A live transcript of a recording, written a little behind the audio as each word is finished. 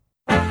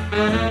Good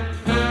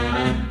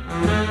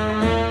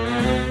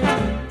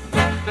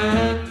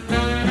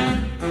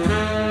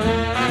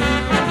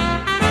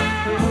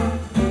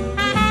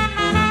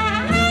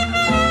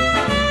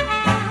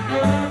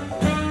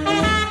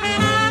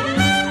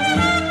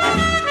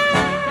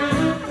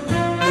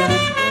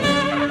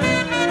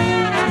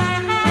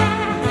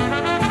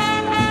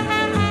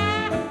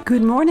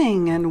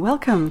morning and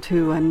welcome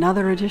to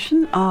another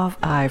edition of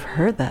I've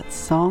Heard That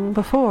Song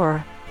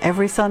Before.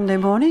 Every Sunday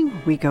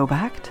morning we go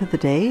back to the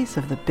days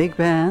of the big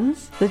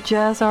bands, the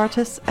jazz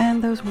artists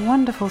and those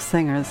wonderful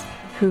singers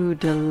who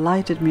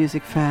delighted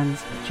music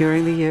fans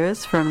during the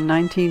years from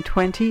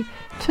 1920 to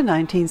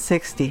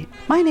 1960.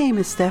 My name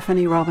is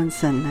Stephanie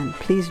Robinson and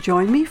please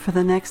join me for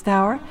the next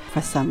hour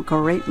for some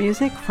great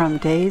music from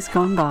days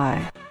gone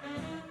by.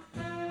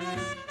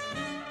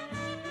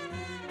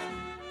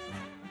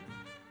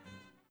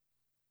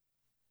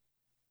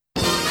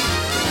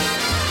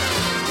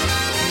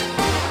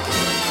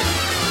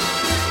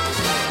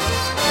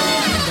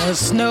 The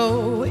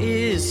snow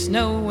is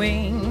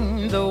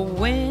snowing, the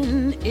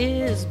wind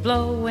is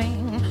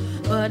blowing,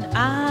 but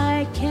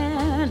I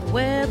can't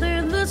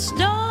weather the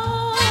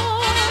storm.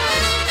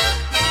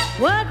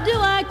 What do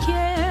I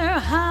care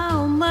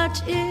how much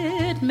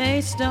it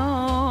may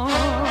storm?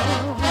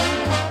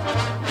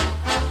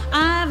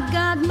 I've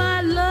got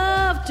my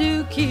love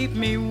to keep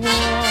me warm.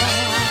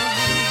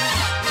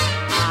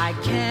 I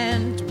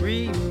can't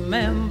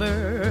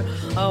remember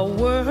a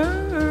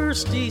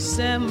worse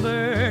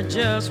December.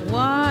 Just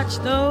watch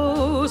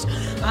those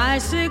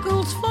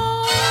icicles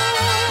fall.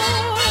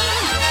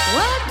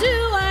 What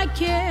do I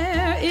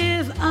care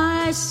if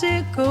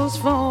icicles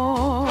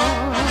fall?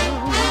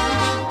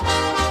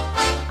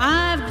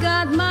 I've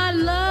got my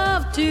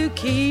love to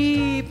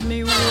keep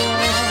me warm.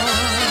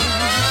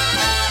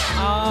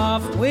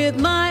 Off with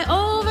my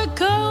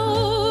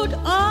overcoat,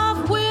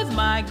 off with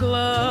my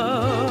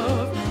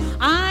glove.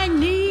 I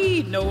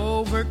need no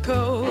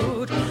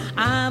overcoat,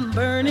 I'm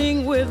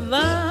burning with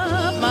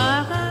love.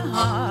 My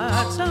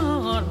heart's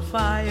on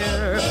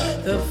fire,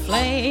 the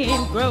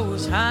flame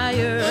grows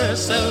higher,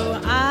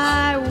 so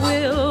I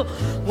will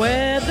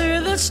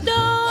weather the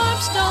storm,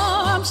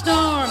 storm,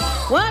 storm.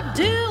 What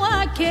do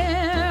I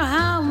care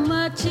how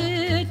much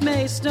it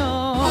may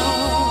storm?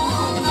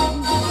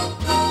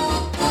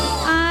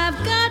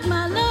 I've got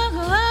my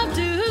love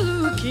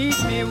to keep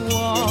me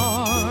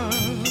warm.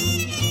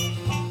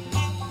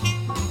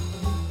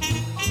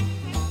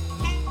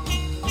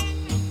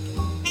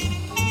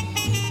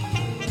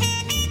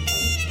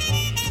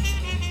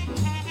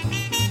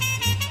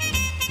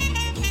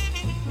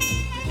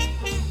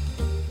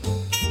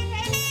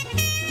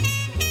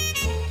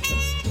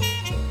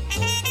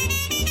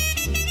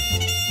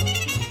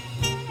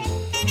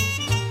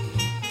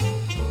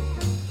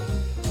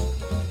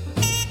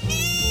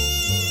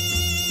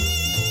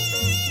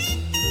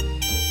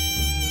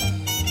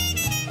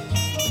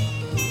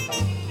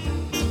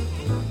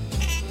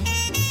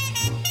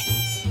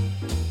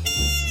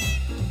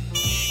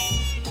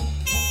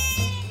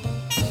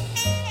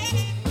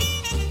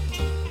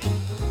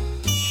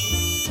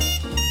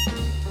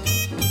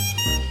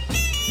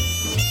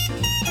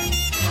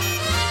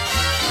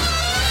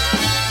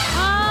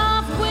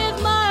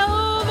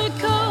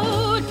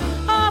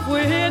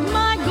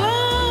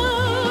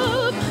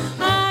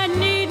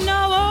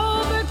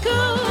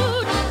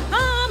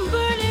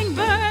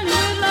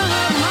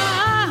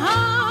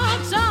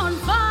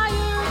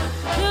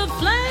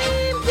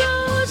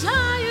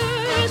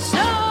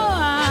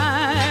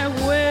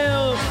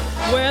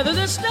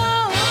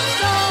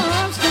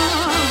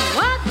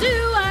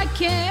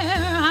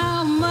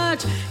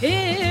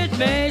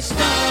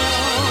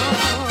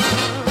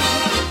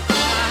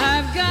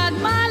 I've got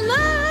my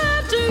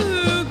love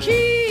to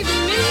keep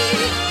me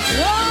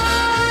warm.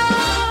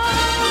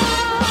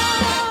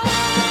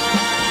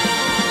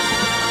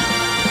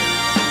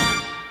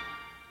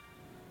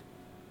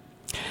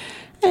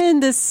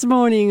 And this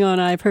morning on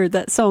I've Heard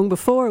That Song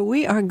Before,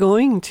 we are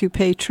going to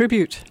pay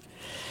tribute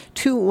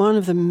to one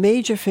of the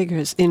major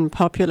figures in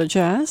popular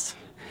jazz,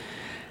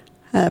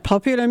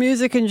 popular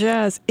music and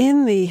jazz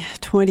in the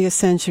 20th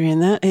century,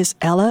 and that is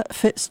Ella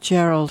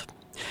Fitzgerald.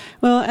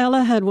 Well,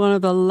 Ella had one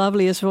of the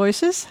loveliest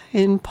voices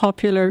in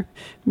popular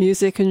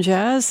music and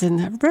jazz, and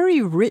a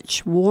very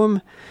rich,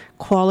 warm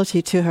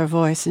quality to her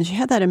voice, and she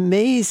had that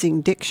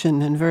amazing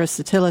diction and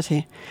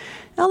versatility.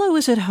 Ella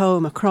was at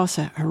home across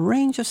a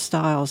range of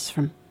styles,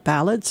 from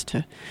ballads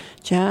to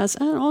jazz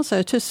and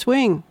also to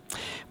swing.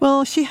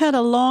 Well, she had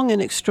a long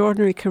and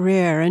extraordinary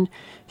career, and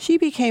she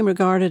became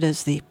regarded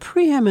as the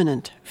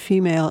preeminent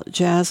female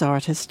jazz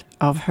artist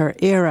of her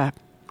era.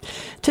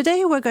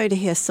 Today we're going to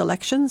hear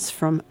selections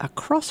from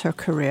across her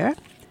career,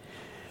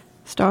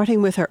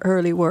 starting with her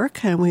early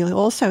work, and we'll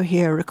also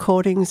hear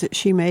recordings that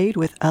she made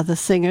with other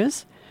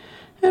singers,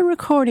 and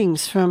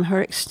recordings from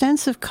her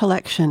extensive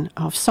collection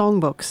of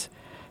songbooks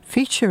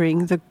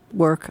featuring the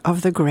work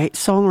of the great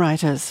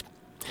songwriters.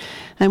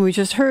 And we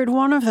just heard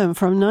one of them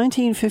from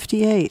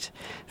 1958,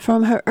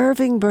 from her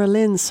Irving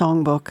Berlin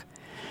songbook.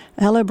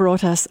 Ella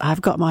brought us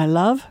I've Got My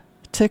Love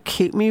to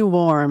Keep Me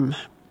Warm.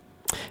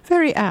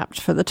 Very apt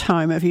for the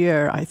time of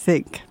year, I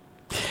think.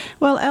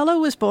 Well, Ella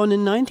was born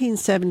in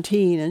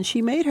 1917, and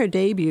she made her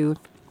debut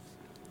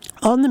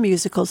on the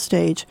musical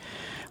stage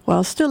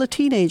while still a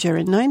teenager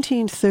in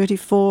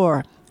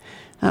 1934.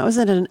 That was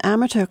at an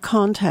amateur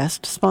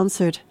contest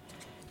sponsored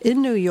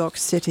in New York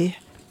City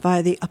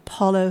by the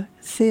Apollo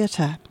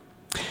Theatre.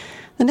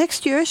 The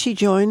next year, she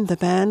joined the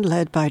band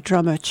led by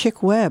drummer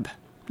Chick Webb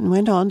and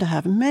went on to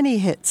have many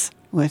hits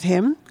with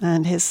him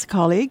and his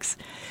colleagues.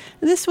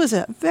 This was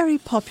a very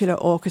popular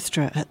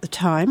orchestra at the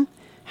time,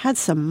 had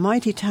some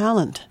mighty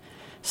talent,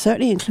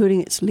 certainly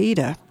including its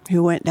leader,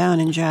 who went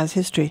down in jazz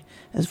history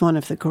as one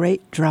of the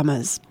great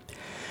drummers.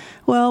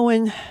 Well,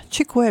 when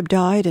Chick Webb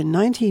died in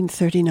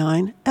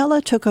 1939,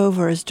 Ella took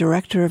over as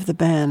director of the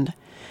band,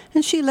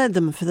 and she led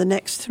them for the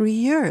next 3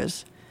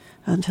 years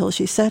until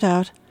she set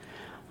out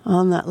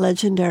on that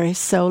legendary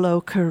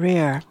solo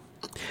career.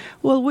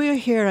 Well, we'll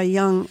hear a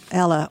young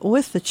Ella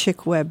with the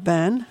Chick Webb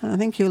Band. I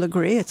think you'll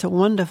agree it's a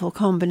wonderful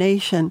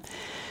combination.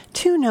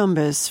 2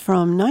 numbers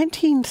from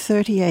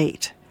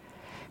 1938.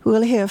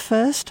 We'll hear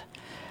first,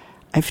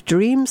 If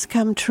Dreams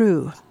Come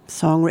True,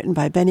 song written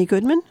by Benny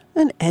Goodman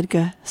and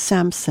Edgar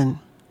Sampson.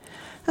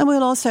 And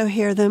we'll also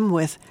hear them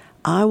with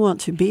I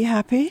Want to Be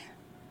Happy,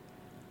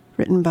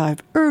 written by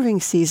Irving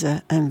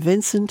Caesar and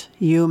Vincent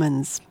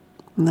Youmans.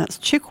 And that's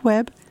Chick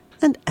Webb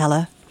and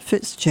Ella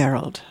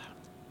Fitzgerald.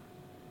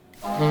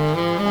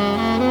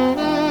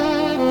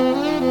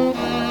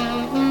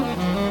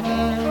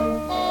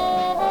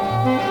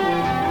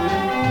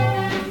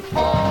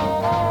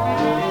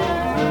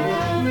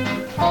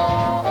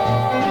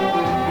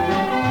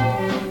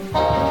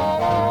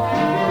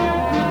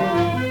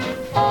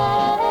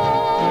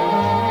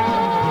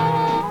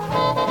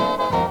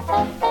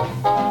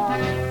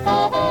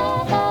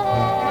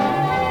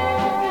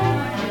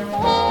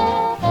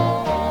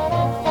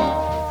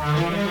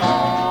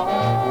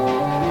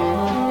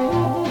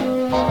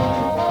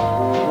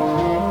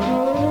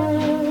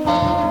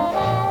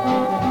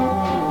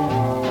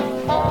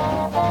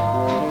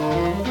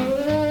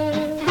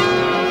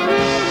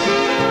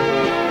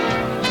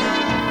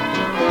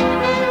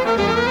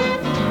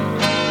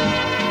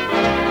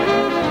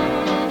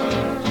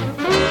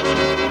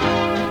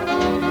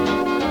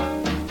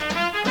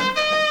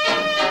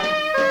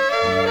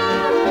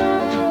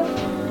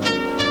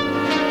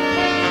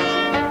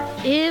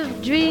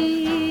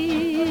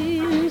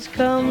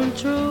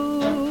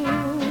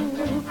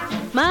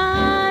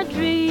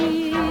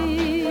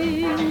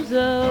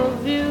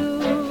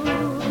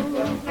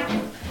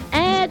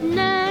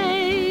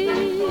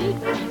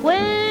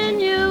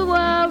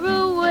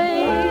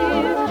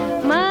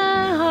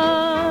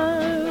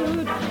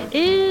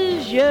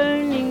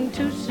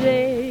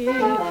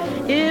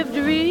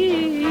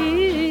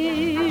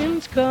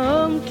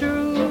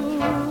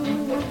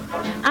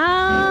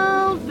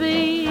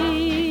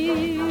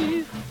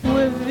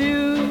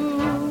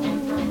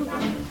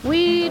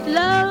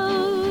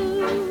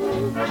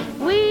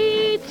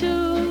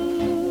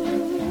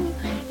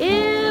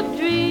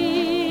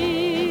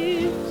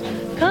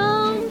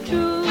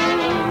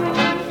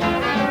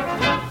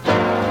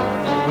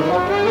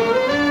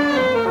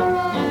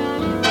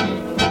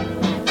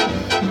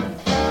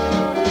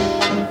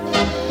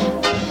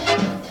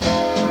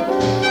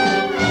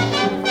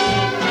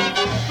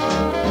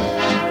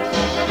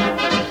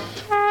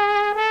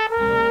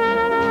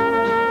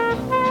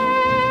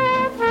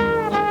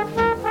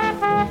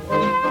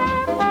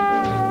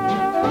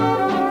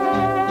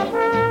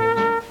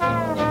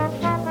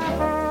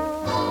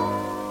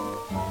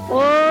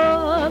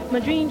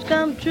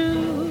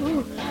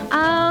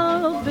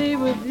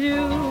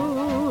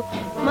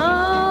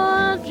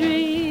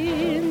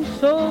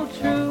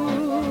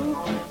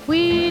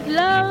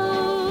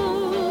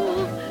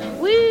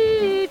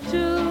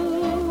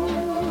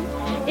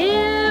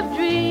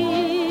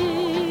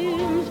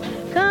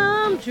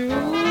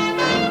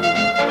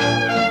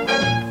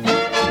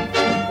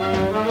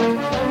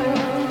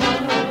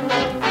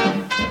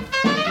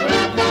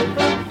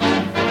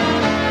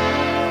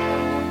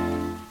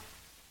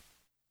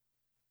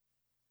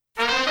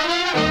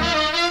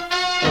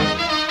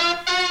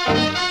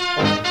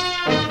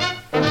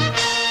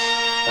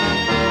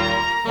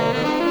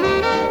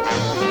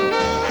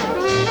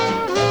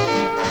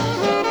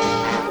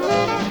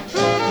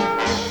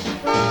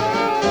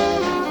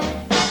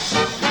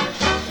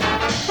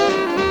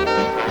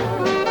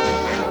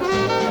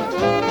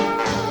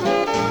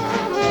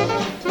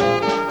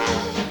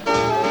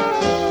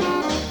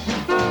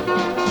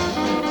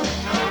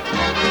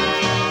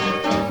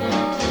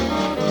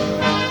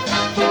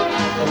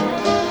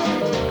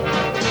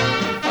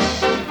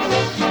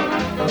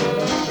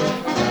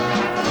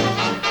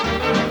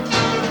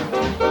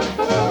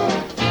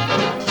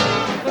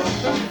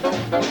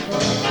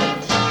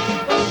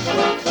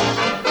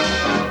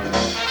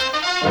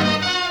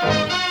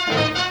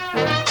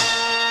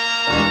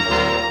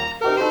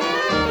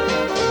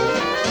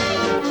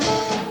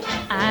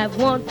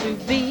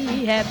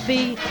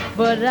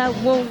 But I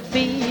won't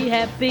be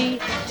happy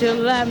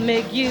till I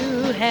make you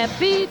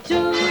happy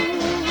too.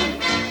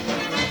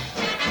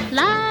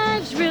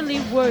 Life's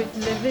really worth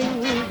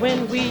living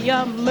when we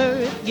are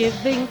mirth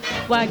giving.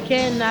 Why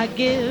can't I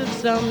give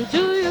some to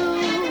you?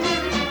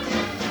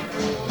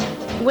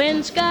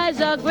 When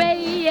skies are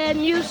gray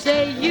and you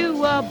say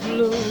you are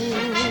blue,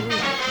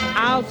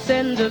 I'll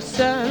send the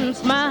sun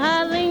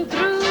smiling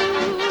through.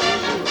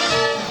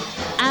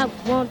 I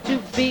want to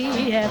be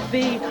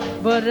happy,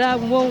 but I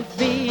won't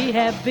be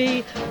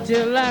happy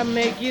till I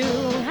make you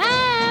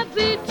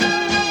happy too.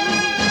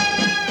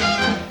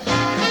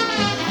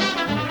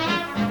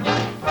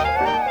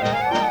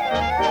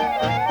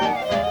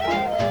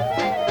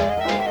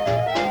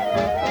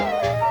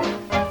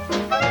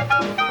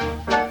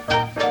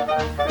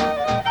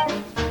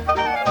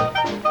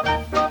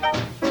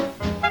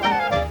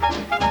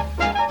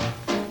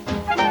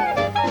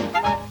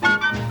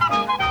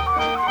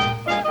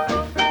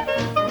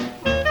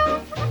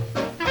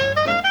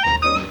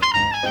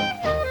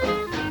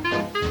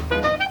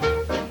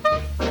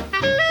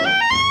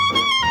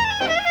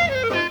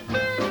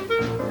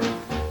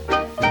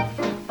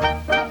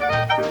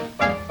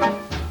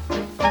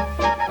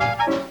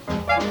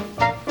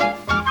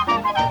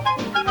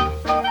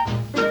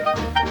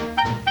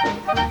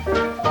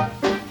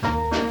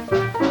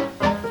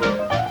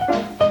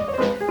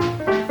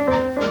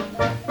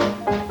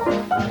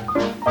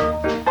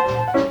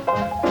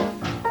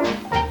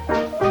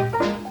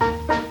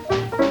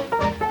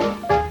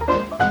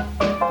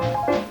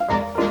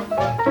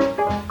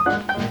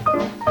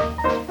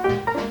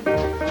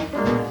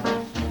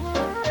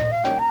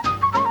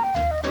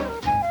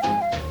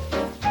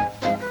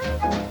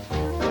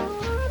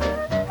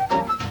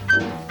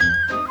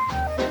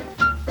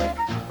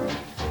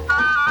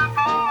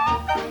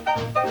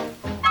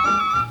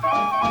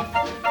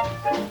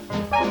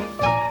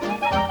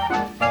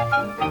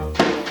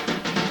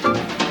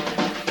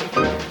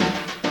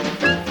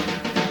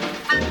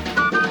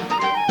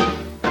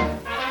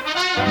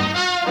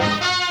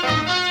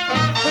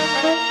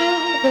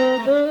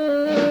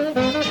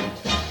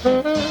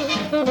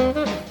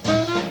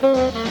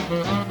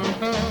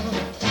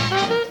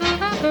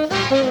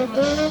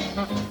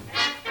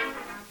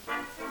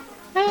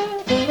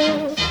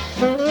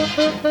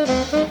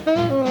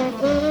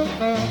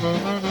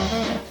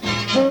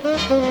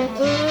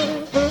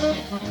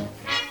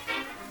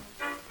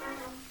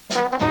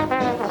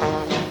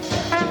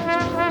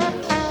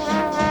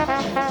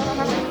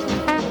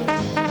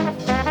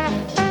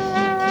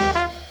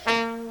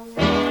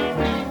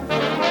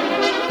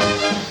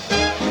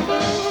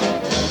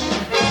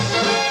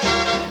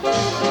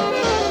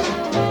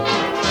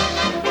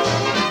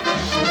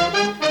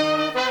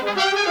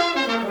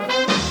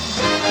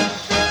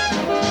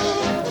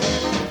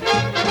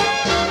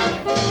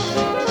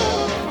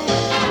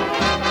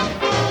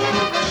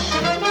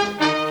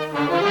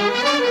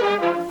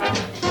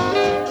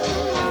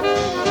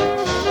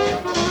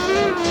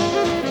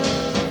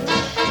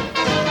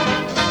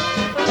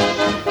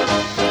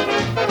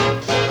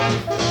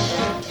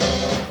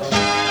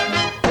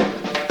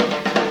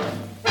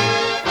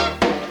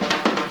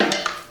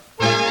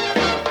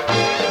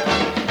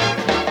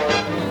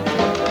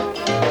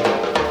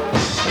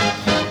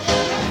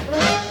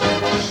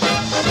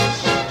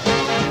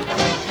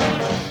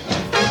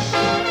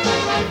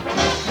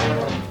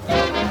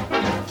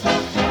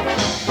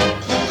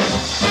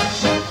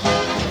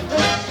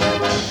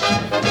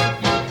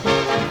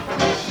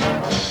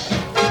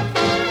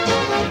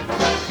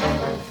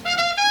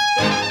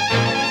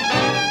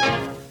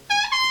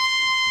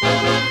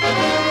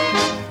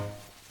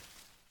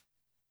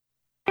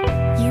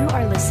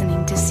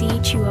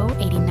 IHTSB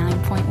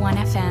 89.1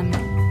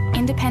 FM,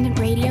 independent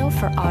radio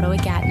for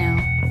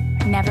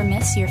Ottawa-Gatineau. Never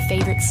miss your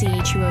favorite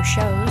CHUO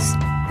shows.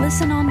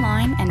 Listen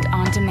online and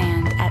on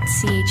demand at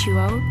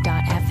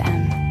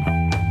chuo.fm.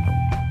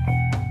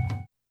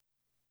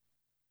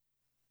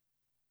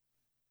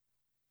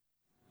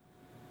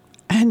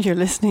 And you're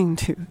listening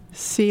to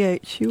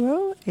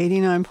CHUO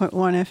 89.1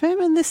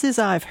 FM, and this is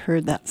I've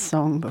Heard That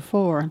Song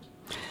Before.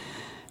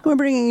 We're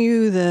bringing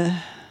you the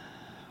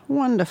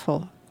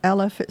wonderful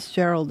Ella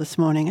Fitzgerald this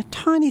morning, a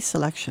tiny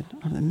selection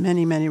of the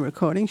many, many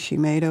recordings she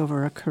made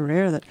over a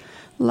career that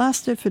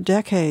lasted for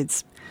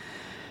decades.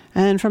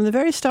 And from the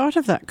very start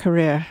of that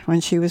career, when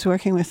she was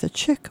working with the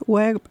Chick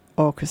Webb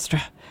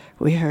Orchestra,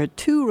 we heard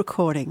two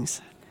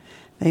recordings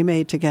they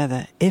made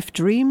together, If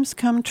Dreams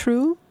Come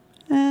True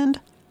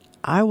and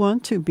I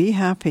Want to Be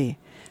Happy,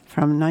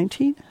 from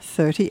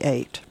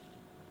 1938.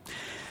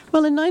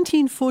 Well, in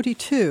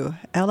 1942,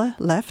 Ella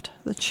left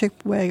the Chick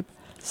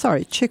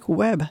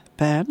Webb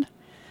band,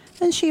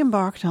 and she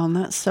embarked on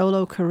that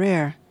solo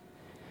career.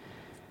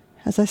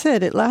 As I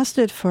said, it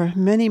lasted for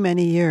many,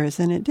 many years,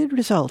 and it did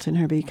result in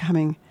her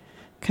becoming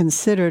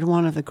considered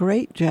one of the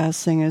great jazz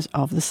singers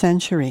of the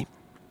century.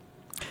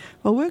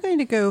 Well, we're going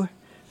to go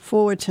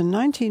forward to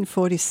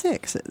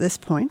 1946 at this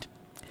point,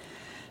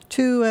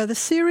 to the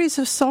series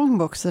of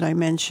songbooks that I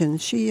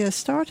mentioned. She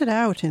started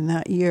out in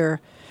that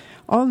year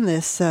on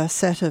this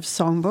set of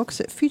songbooks.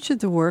 It featured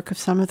the work of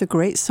some of the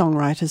great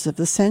songwriters of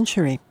the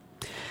century.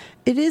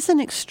 It is an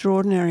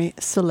extraordinary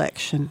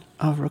selection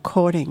of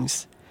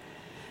recordings.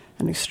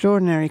 an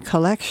extraordinary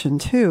collection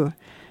too.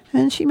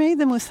 And she made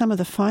them with some of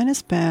the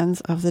finest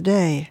bands of the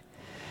day.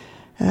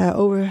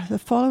 Over the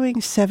following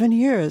 7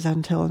 years,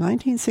 until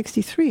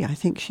 1963, I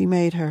think she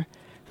made her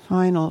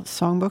final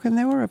songbook, and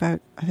there were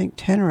about, I think,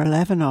 10 or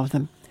 11 of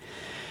them.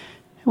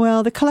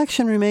 Well, the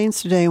collection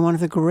remains today one of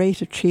the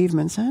great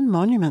achievements and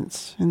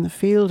monuments in the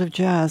field of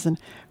jazz, and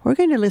we're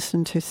going to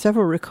listen to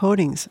several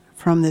recordings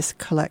from this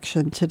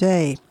collection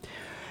today.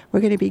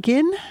 We're going to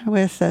begin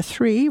with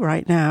 3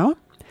 right now,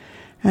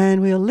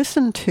 and we'll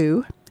listen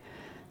to,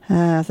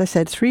 as I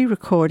said, 3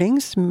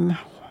 recordings.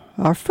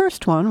 Our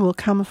first one will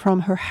come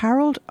from her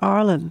Harold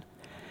Arlen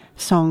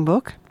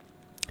songbook.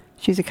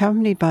 She's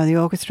accompanied by the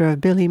orchestra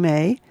of Billy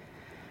May,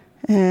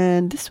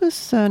 and this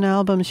was an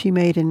album she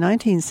made in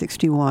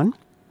 1961.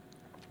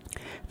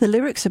 The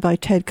lyrics are by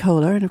Ted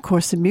Koehler, and of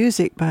course the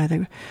music by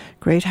the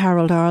great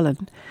Harold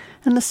Arlen.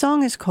 And the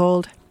song is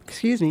called,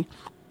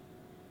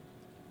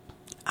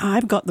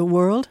 I've Got the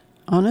World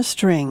on a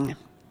String.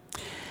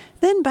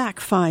 Then back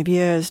 5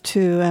 years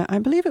to, I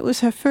believe it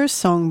was her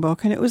first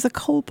songbook, and it was the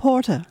Cole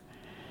Porter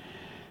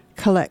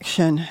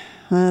collection.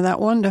 That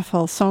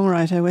wonderful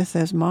songwriter with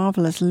those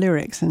marvelous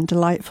lyrics and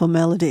delightful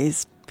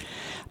melodies.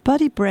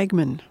 Buddy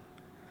Bregman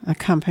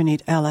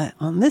accompanied Ella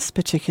on this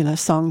particular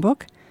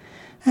songbook,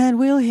 and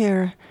we'll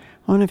hear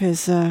one of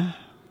his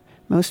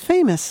most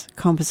famous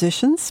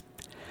compositions.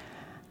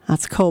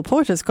 That's Cole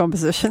Porter's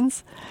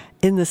compositions,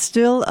 In the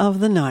Still of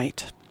the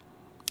Night.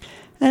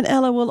 And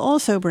Ella will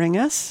also bring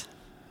us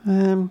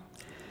a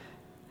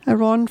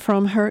run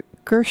from her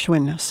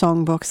Gershwin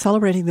songbook,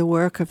 celebrating the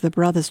work of the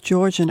brothers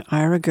George and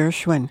Ira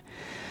Gershwin.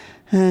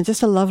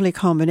 Just a lovely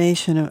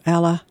combination of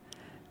Ella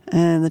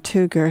and the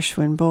 2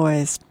 Gershwin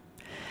boys.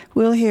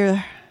 We'll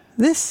hear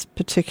this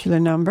particular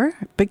number,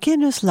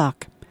 Beginner's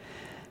Luck,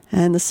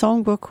 and the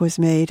songbook was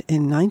made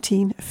in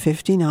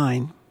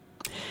 1959.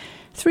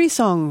 3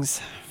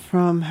 songs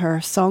from her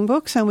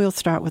songbooks, and we'll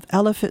start with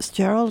Ella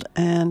Fitzgerald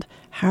and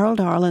Harold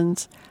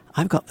Arlen's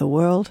I've Got the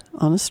World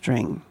on a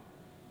String.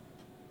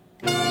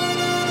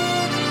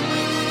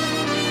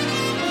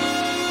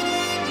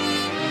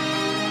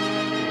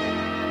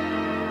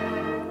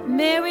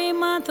 Merry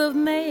month of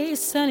May,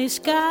 sunny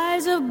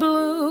skies of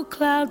blue,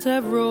 clouds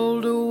have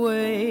rolled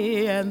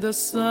away and the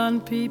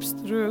sun peeps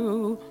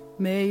through.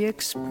 May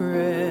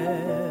express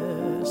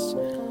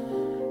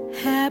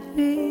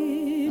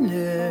happiness.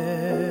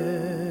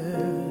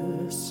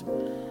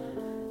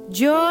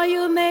 Joy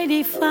you may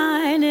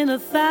define in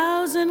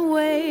 1,000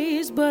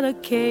 ways, but a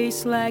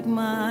case like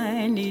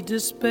mine needs a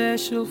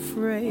special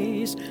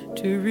phrase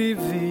to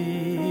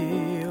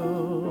reveal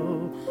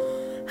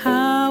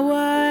how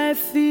I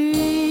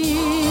feel.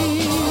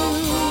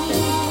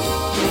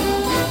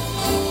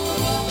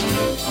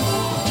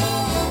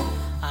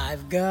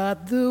 I've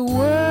got the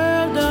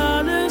world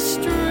on a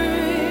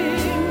string,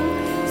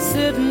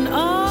 sitting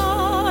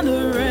on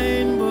a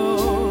rainbow,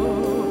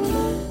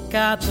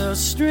 got the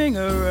string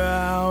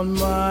around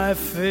my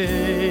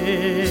finger.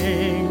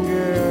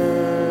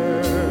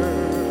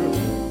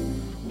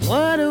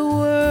 What a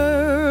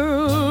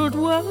world,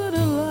 what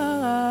a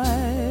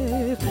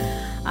life,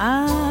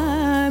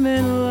 I'm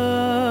in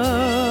love.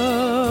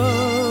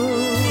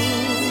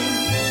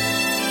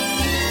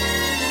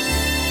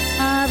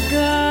 I've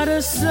got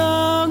a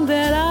song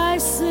that I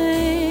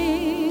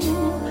sing,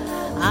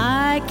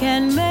 I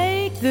can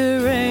make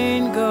the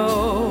rain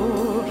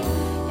go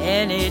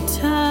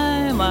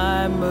anytime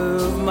I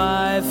move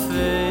my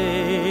finger.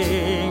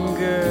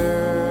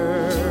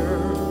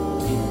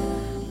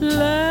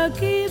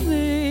 Lucky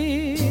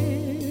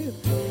me,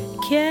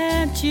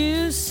 can't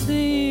you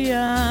see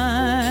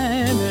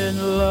I'm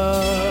in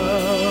love?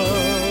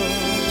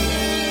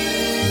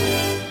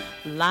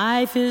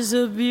 Life is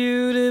a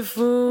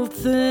beautiful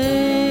thing,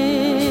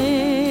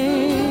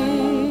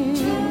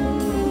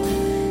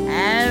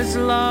 as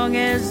long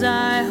as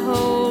I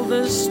hold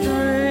the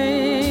string.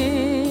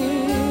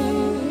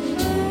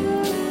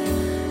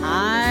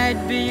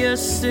 I'd be a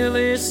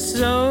silly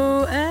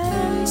so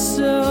and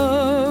so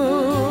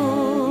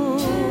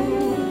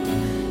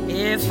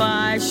if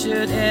I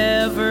should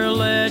ever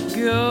let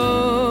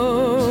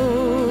go.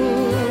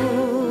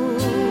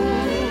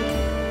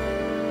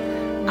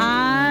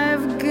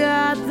 I've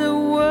got the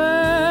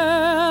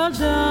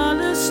world on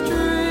a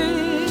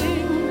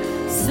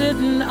string,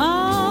 sitting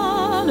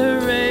on a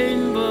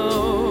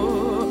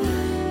rainbow,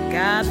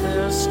 got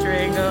the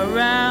string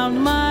around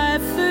my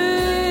finger.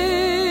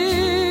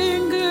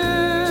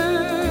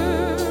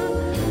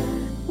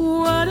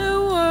 What a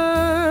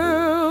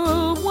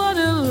world, what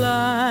a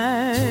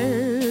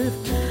life,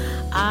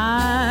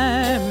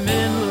 I'm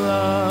in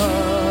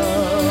love.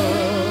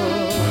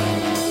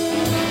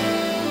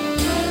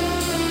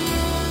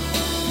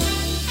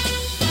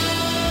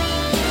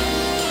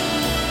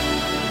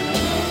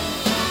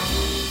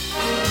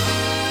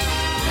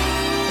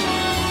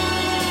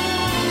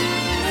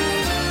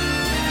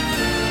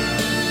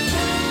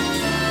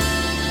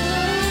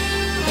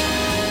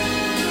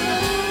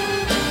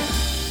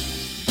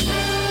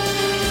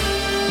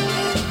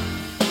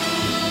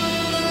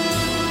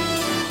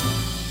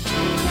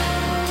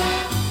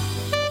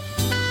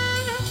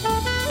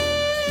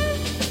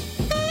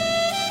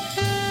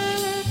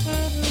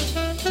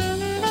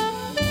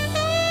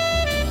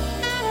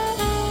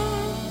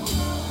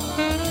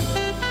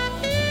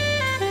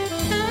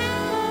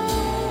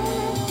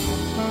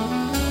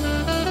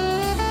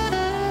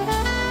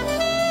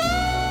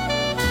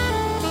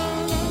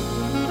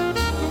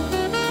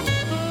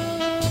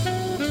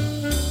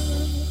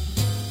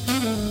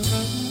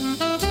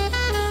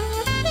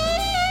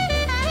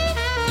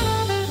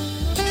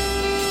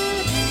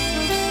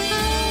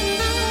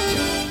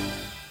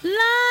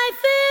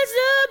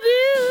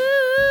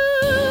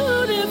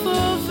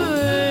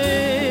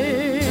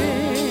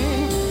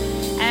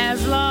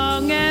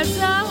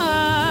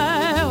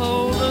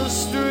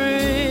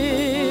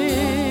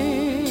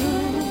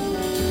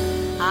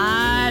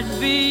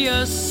 be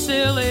a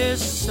silly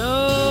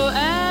so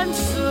and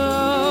so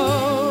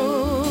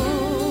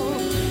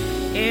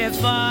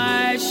if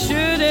I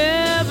should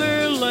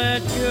ever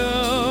let go.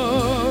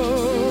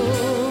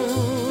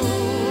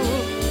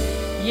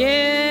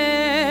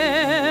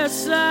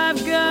 Yes,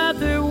 I've got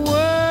the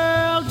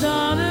world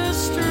on a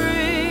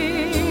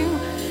string,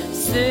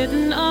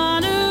 sitting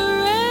on a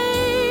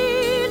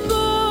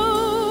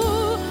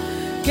rainbow,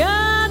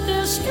 got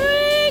the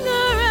string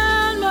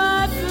around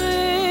my finger.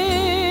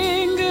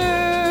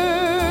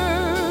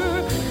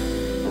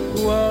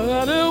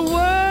 What a world,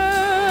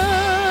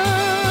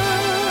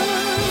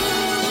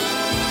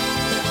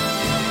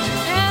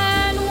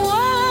 and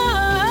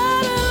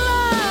what a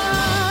life.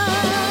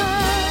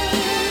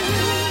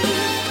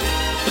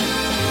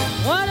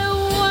 What a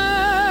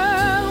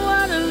world,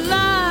 what a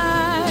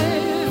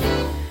life.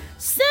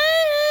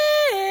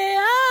 Say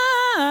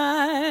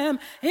I'm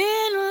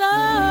in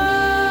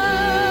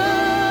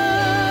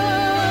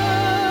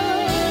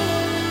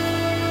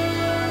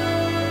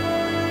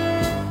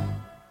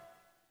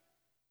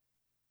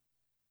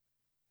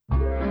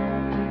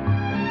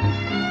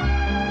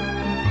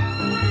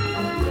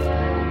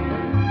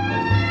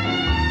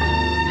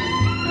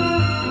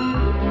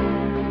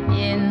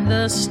in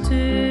the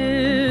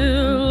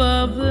still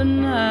of the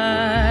night,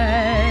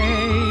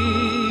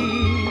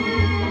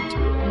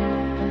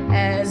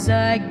 as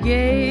I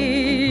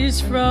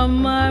gaze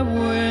from my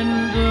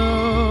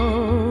window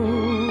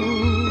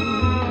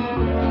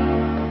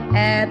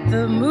at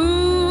the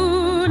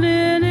moon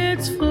in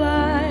its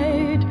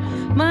flight,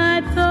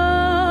 my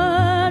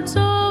thoughts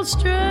all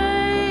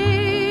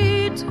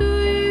stray to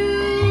you.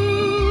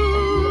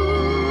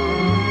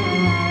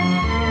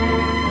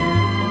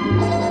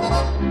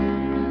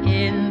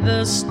 In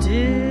the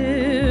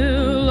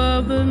still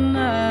of the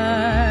night,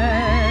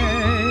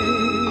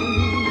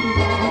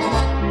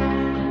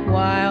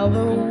 while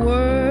the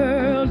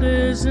world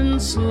is in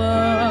slumber,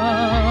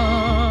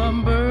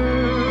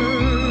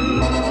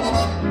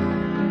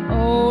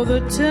 oh,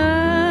 the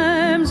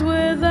times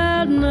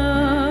without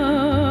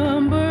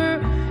number,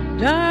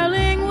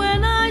 darling,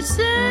 when I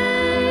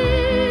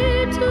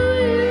say to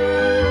you,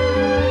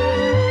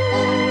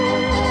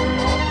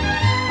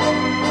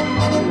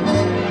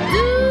 do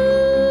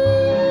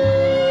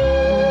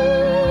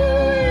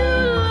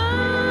you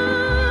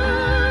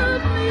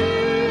love me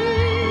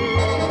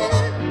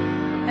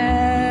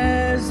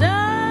as I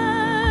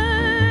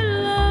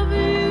love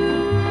you?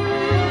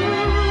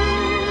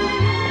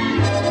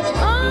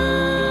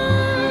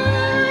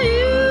 Are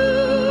you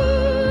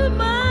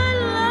my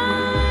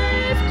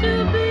life to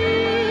be,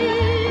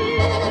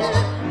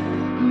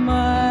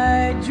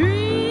 my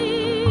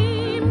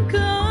dream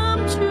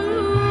come true?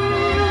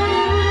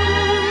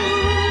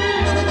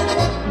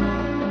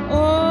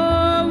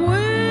 Or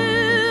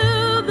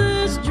will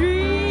this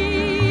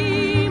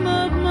dream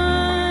of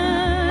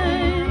mine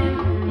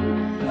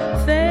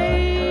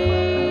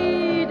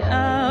fade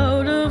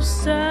out of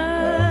sight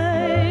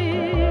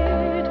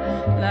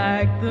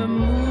like the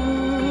moon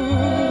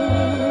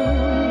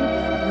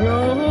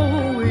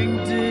growing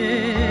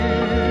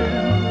dim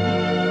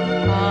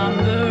on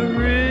the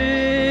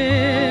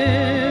rim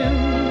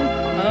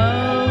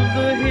of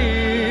the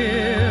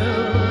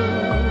hill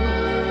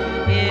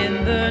in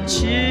the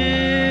chill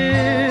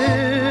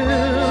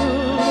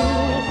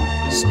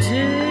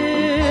still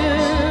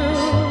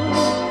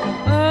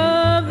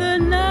of the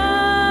night,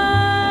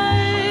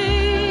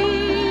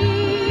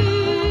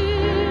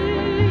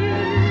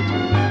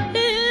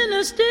 in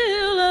the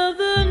still of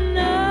the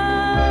night.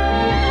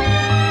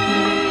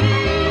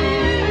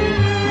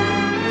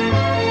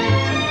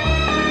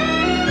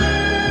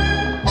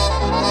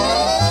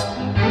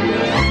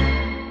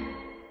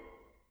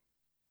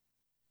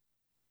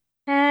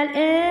 At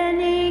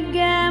any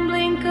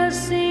gambling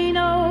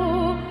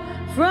casino,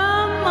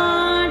 from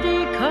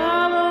Monte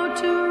Carlo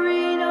to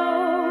Reno,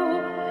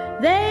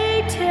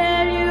 they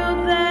tell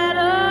you that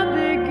a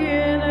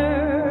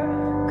beginner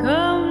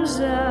comes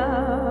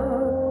out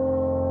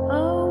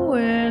a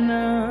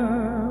winner.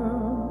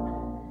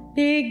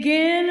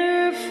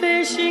 Beginner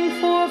fishing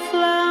for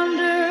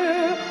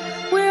flounder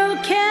will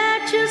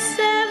catch a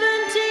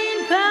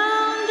 17-pounder.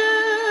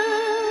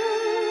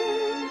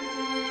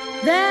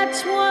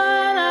 That's what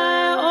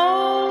I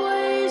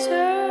always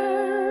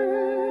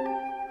heard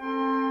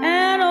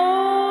and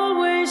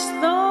always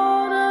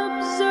thought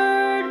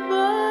absurd,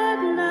 but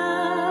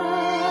now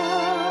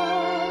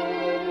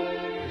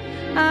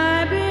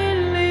I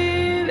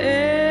believe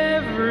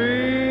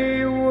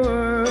every word.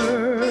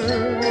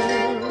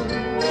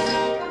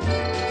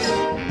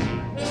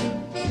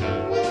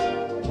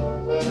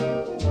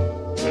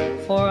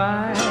 For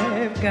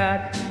I've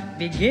got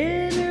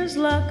beginner's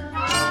luck.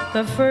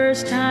 The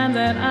first time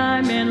that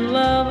I'm in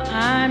love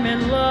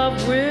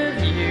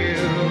with you.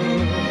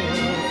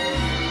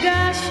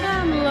 Gosh,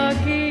 I'm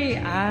lucky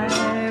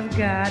I've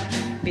got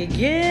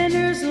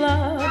beginner's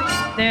love.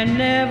 There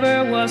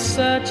never was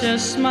such a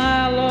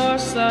smile or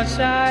such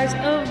eyes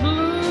of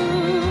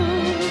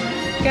blue.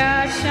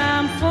 Gosh,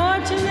 I'm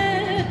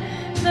fortunate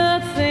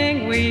the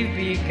thing we've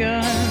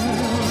begun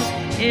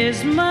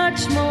is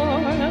much more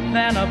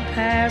than a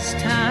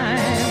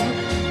pastime,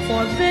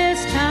 for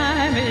this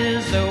time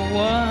is the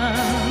one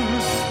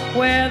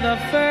where the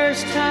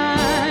first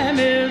time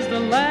is the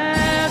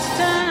last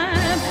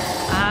time.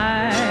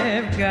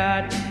 I've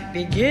got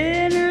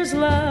beginner's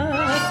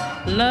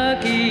luck,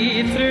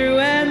 lucky through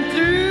and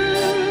through,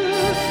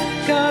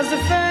 'cause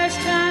the first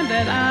time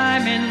that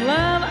I'm in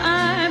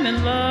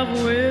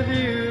love with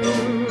you.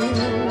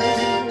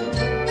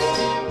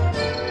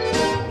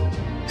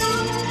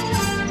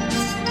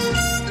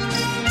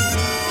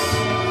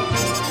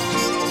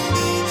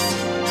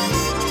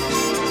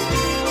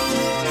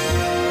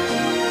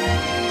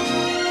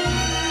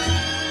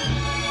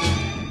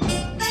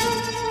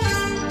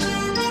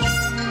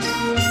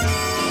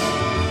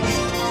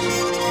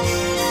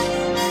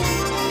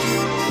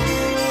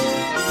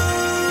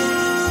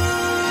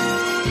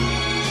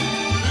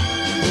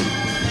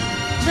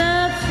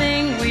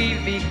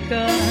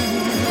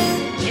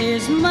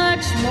 Is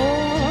much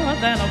more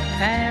than a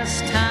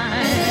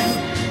pastime,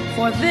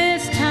 for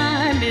this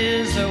time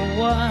is the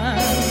one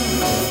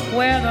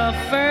where the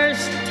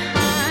first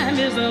time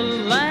is the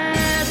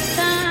last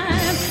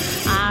time.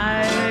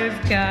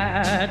 I've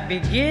got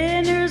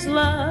beginner's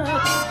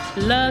luck,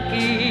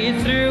 lucky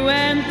through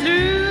and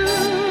through,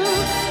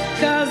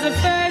 'cause the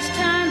first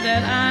time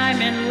that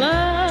I'm in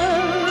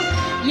love,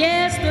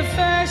 yes, the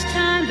first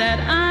time that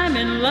I'm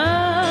in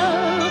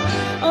love,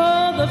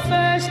 oh, the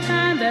first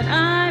time that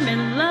I'm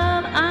in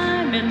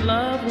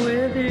love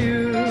with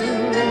you.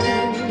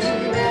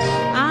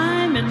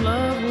 I'm in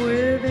love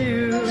with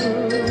you.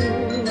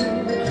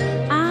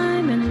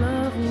 I'm in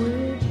love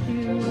with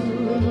you.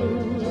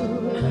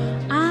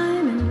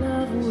 I'm in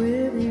love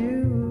with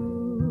you.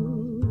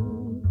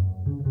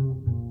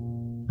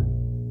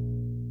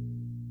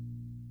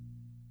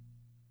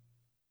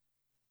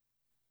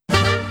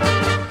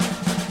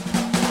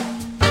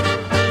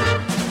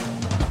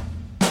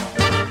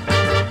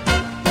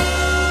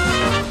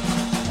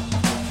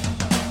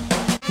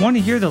 Want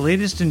to hear the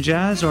latest in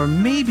jazz or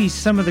maybe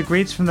some of the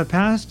greats from the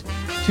past?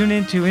 Tune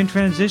into In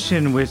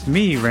Transition with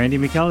me, Randy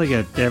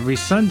McElligott, every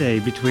Sunday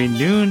between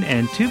noon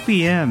and 2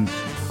 p.m.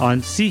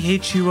 on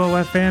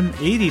CHUO-FM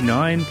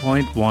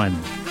 89.1.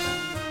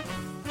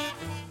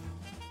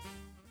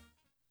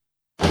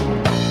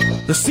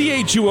 The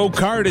CHUO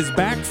card is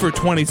back for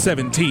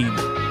 2017.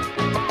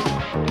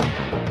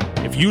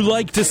 If you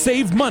like to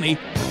save money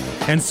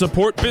and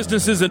support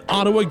businesses in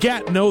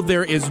Ottawa-Gatineau,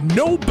 there is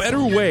no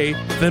better way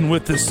than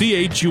with the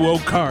CHUO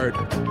card.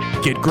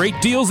 Get great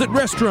deals at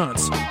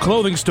restaurants,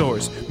 clothing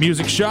stores,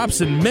 music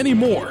shops, and many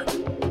more.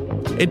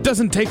 It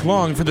doesn't take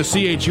long for the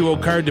CHUO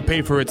card to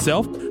pay for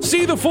itself.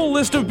 See the full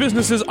list of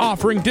businesses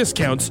offering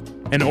discounts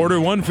and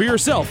order one for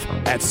yourself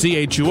at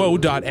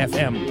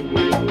chuo.fm.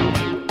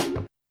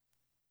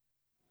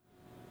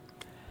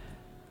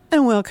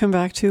 And welcome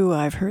back to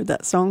I've Heard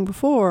That Song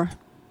Before.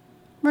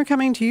 We're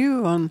coming to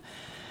you on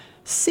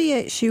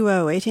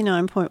CHUO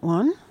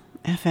 89.1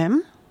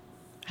 FM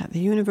at the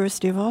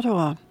University of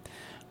Ottawa.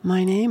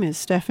 My name is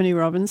Stephanie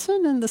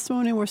Robinson, and this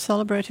morning we're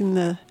celebrating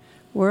the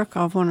work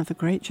of one of the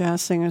great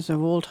jazz singers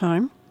of all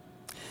time.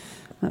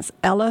 That's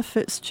Ella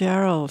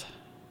Fitzgerald.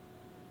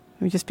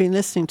 We've just been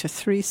listening to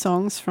 3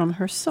 songs from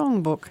her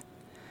songbook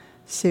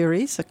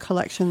series, a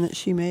collection that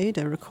she made,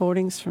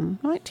 recordings from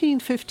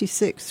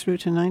 1956 through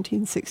to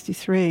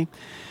 1963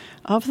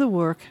 of the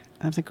work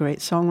of the great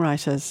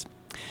songwriters.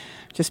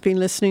 Just been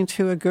listening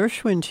to a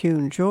Gershwin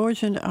tune,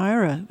 George and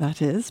Ira, that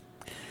is,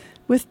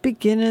 with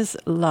Beginner's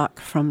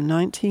Luck from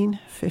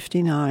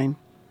 1959.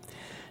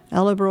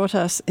 Ella brought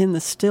us In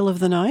the Still of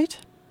the Night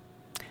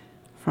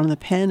from the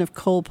pen of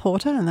Cole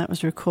Porter, and that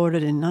was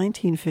recorded in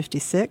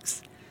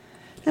 1956.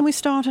 And we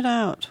started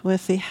out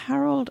with the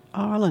Harold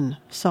Arlen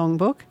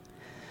songbook,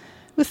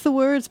 with the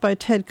words by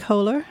Ted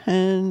Koehler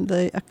and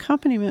the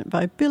accompaniment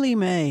by Billy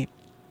May.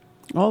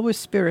 Always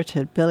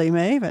spirited Billy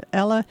May, but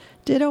Ella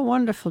did a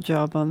wonderful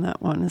job on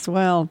that one as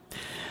well.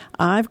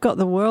 I've Got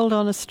the World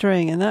on a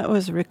String, and that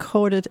was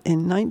recorded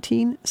in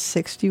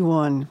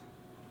 1961.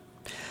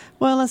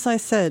 Well, as I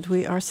said,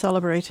 we are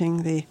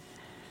celebrating the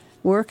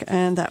work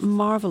and that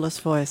marvelous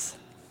voice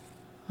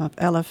of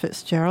Ella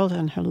Fitzgerald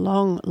and her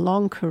long,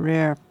 long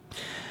career.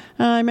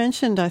 I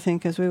mentioned, I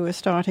think, as we were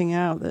starting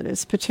out, that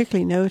it's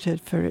particularly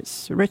noted for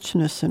its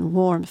richness and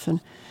warmth,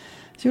 and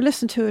as you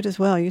listen to it as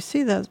well, you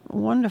see that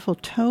wonderful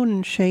tone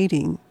and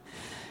shading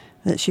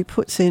that she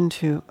puts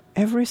into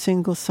every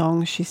single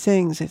song she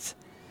sings. It's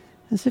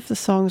as if the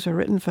songs were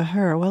written for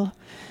her. Well,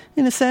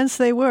 in a sense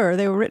they were.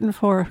 They were written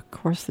for, of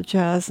course, the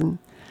jazz and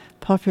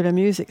popular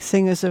music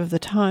singers of the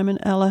time, and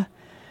Ella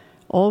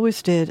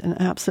always did an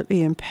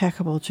absolutely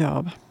impeccable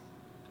job.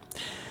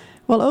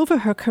 Well, over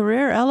her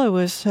career, Ella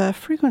was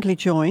frequently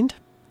joined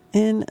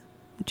in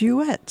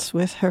duets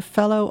with her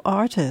fellow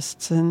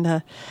artists,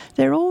 and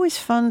they're always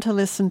fun to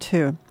listen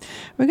to.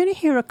 We're going to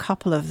hear a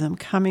couple of them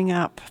coming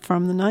up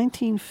from the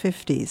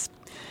 1950s,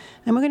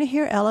 and we're going to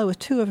hear Ella with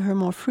 2 of her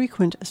more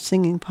frequent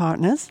singing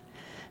partners,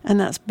 and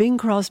that's Bing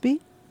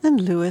Crosby and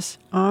Louis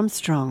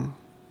Armstrong.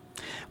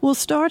 We'll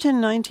start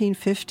in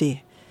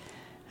 1950,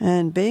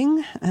 And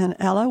Bing and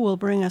Ella will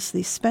bring us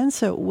the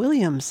Spencer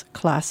Williams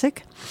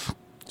classic,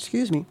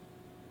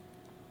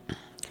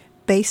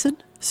 Basin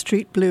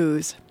Street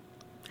Blues.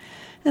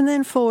 And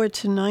then forward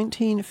to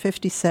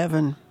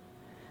 1957.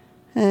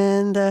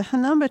 And a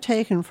number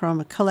taken from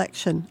a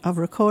collection of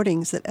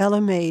recordings that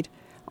Ella made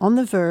on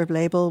the Verb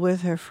label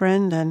with her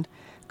friend and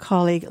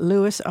colleague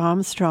Louis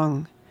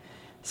Armstrong.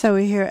 So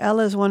we hear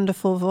Ella's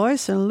wonderful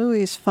voice and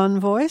Louis' fun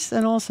voice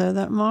and also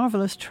that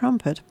marvelous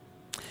trumpet.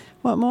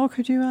 What more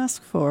could you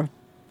ask for?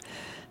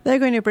 They're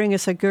going to bring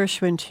us a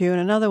Gershwin tune,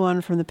 another one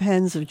from the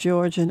pens of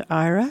George and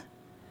Ira.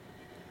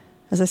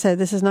 As I said,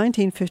 this is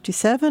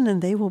 1957,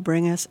 and they will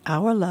bring us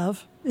Our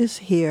Love Is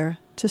Here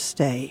to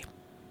Stay.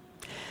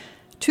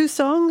 2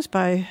 songs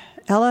by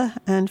Ella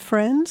and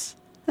friends,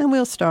 and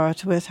we'll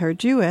start with her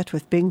duet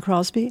with Bing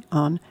Crosby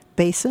on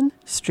Basin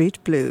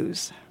Street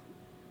Blues.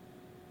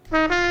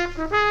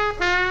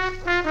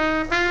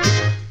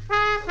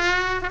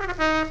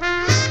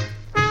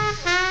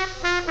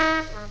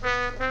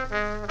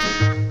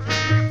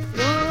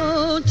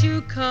 Won't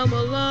you come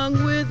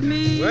along with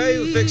me? Where are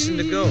you fixing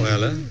to go,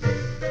 Ella?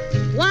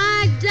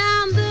 Why,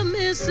 down the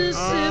Mississippi.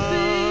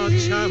 Oh,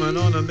 chiming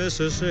on the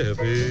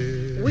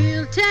Mississippi.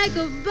 We'll take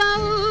a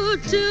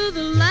boat to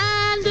the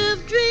land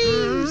of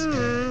dreams.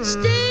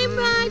 Steam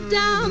right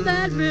down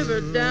that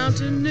river down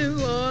to New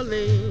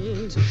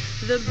Orleans.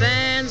 The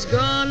band's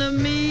gonna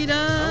meet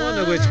us. I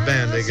wonder which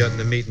band they got in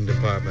the meeting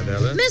department,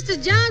 Ella. Mr.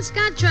 John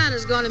Scott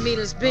Trotter's gonna meet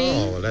us, B.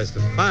 Oh, well, that's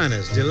the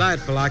finest.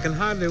 Delightful. I can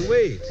hardly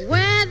wait.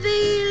 Where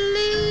the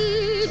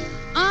elite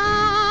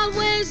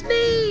always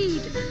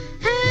meet.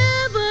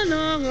 Heaven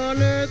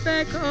on earth,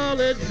 they call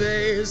it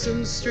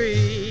Basin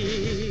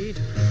Street.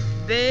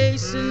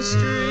 Basin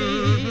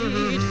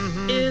Street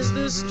is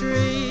the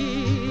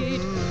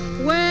street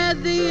where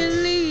the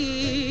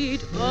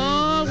elite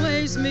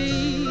always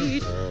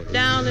meet.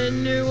 Down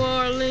in New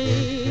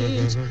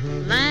Orleans,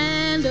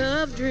 land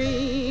of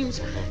dreams.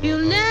 You'll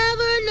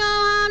never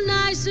know how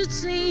nice it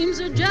seems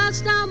or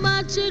just how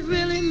much it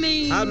really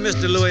means. How'd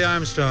Mr. Louis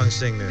Armstrong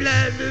sing this?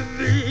 Glad to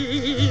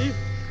be,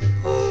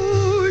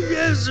 oh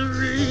yes,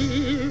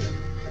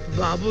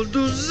 Bobble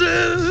to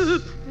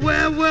zip,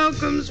 where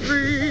welcome's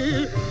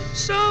free.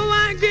 So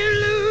I can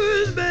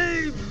lose,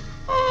 babe.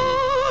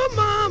 Oh,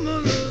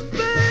 mama's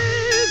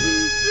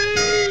Basin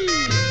Street.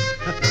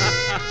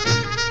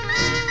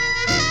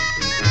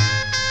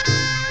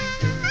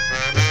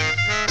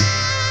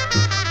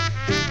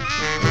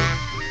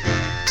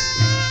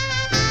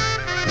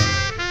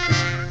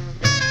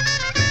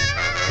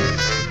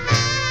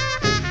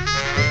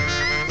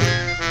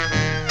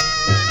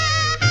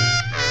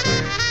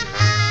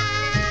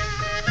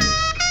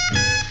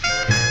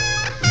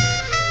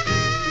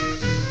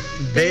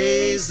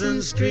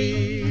 Basin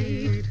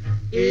Street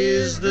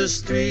is the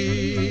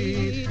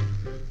street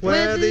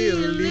where the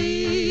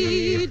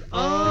elite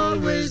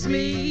always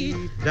meet.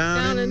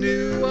 Down in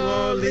New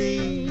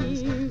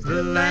Orleans,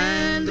 the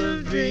land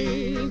of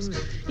dreams.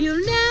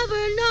 You'll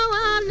never know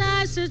how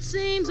nice it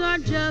seems or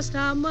just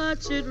how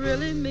much it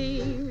really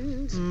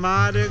means.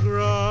 Mardi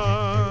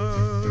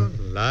Gras,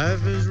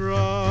 life is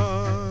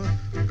raw,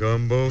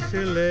 gumbo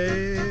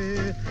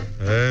filet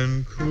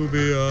and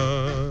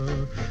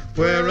cubia,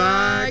 where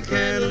I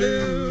can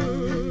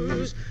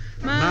lose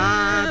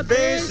my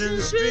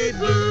Basin Street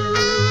blues.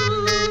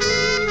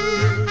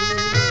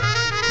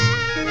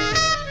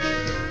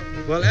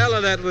 Well,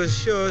 Ella, that was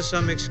sure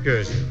some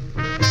excursion.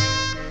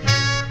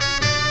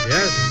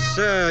 Yes,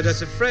 sir,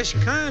 that's a fresh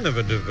kind of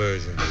a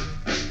diversion.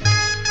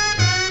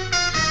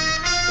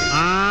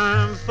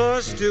 I'm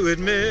forced to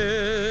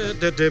admit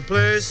that they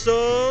play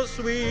so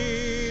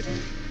sweet.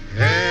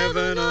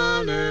 Heaven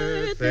on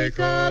earth, they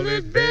call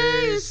it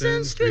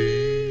Basin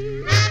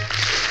Street.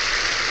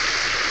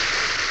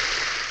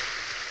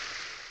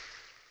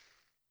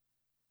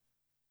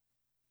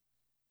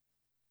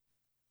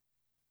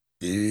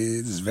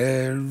 It's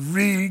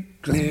very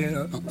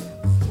clear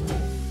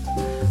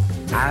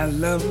our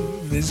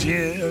love is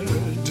here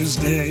to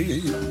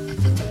stay.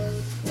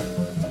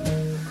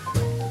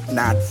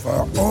 Not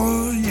for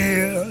a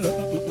year,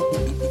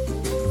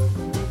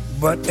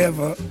 but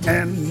ever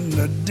and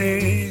a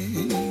day.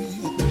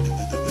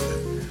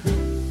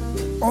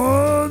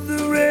 Oh,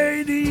 the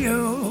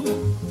radio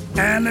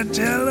and the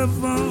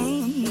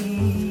telephone,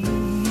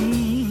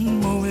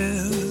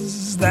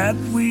 movies that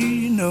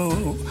we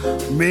know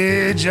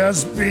may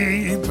just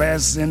be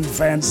passing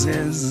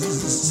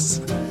fancies,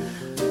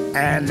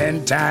 and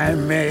then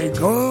time may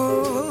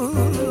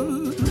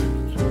go.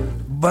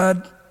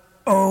 But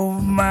oh,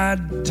 my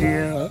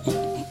dear,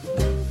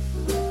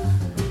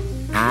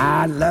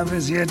 our love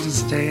is here to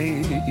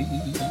stay.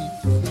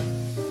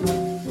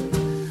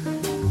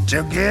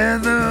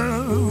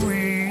 Together we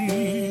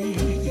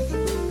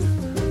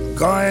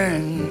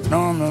going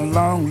on a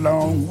long,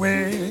 long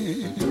way.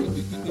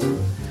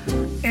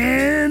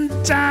 In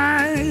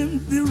time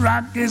the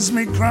Rockies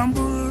may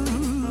crumble,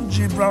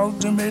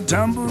 Gibraltar may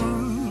tumble,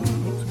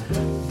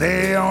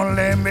 they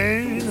only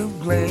made of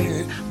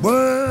clay,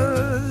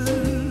 but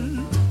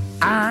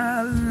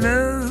our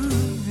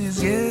love is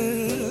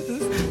here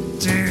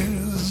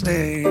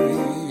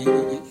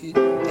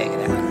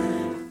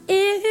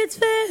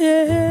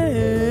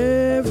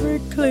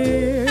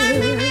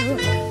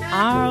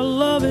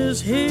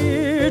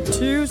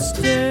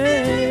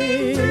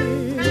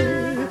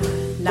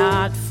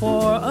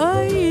for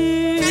a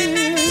year,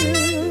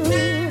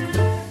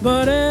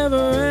 but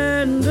ever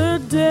and a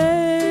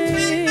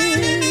day,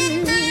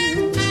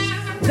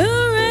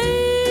 the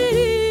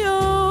radio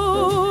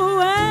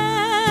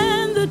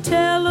and the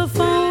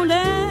telephone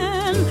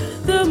and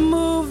the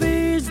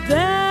movies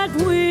that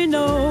we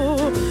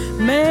know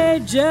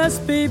may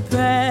just be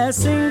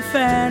passing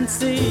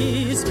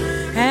fancies,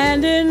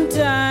 and in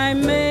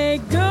time may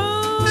go.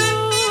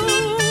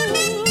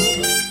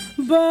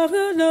 But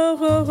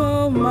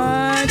oh,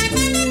 my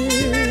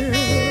dear,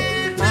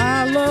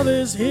 our love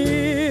is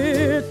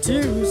here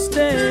to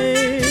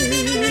stay.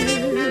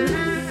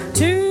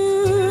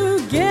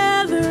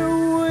 Together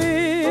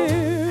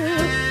we're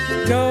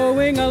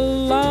going a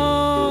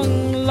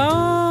long,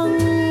 long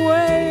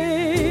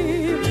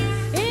way.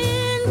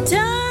 In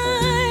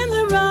time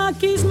the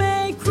Rockies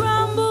may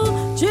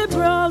crumble,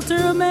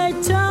 Gibraltar may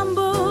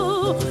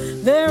tumble,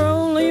 they're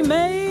only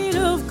made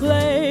of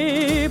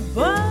clay,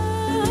 but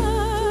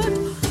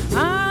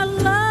our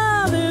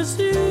love is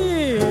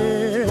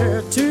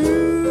here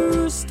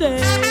to stay.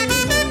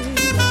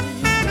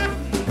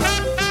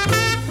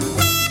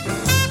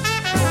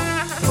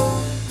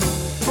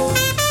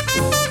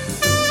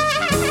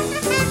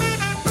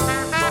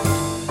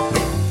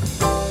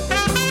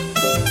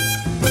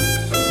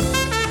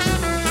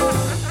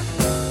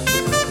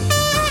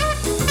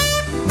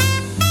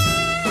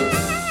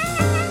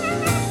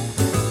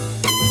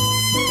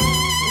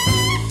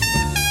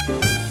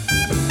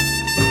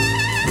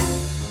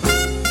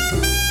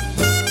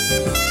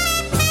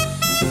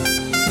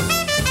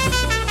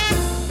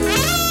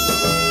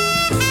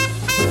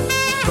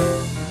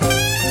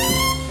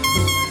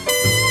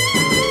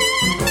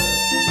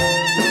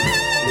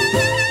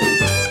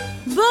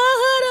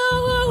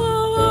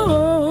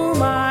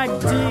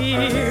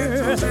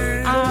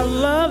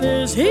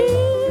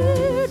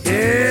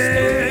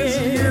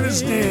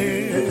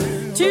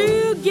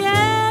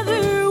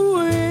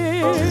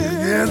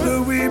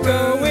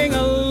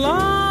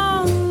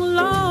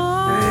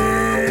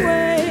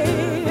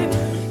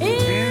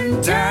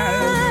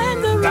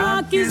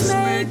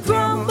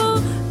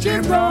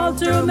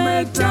 Gibraltar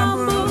may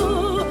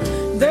tumble,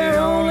 they're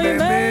only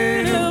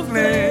made of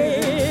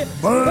clay,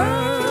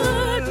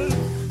 but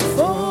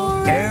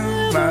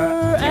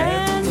forever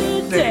and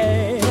a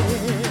day,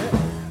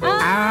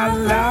 our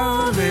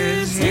love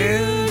is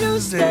here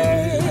to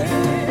stay.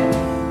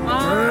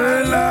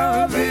 Our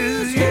love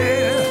is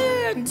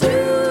here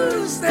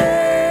to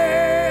stay.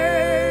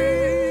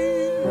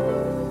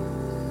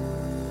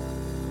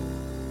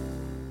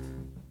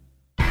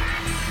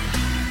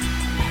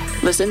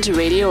 Listen to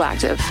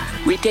Radioactive,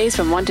 weekdays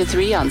from 1 to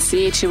 3 on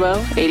CHUO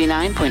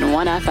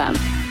 89.1 FM.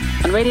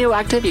 On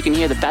Radioactive, you can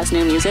hear the best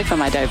new music from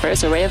my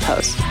diverse array of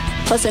hosts,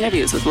 plus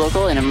interviews with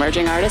local and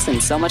emerging artists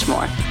and so much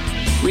more.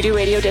 We do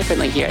radio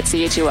differently here at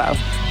CHUO.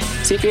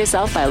 See for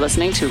yourself by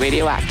listening to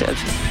Radioactive,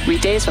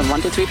 weekdays from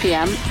 1 to 3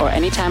 p.m. or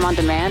anytime on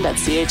demand at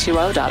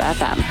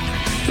chuo.fm.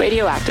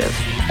 Radioactive,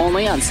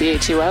 only on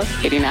CHUO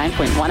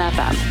 89.1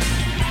 FM.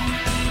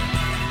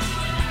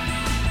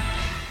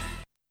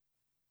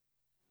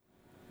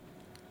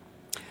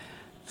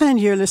 And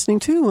you're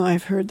listening to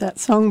I've Heard That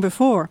Song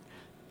Before.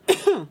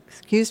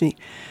 Excuse me.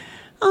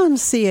 On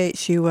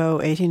CHUO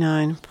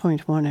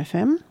 89.1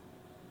 FM.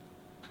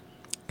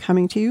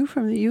 Coming to you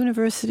from the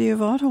University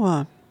of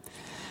Ottawa.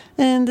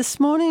 And this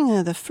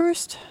morning, the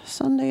first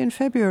Sunday in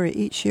February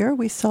each year,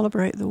 we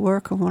celebrate the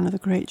work of one of the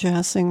great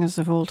jazz singers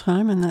of all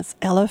time, and that's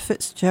Ella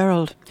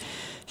Fitzgerald.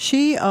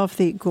 She, of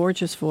the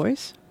gorgeous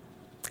voice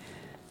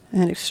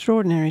and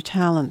extraordinary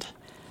talent,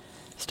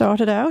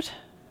 started out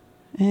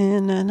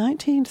in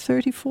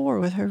 1934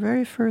 with her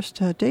very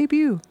first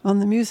debut on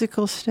the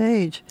musical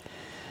stage,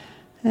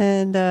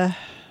 and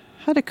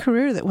had a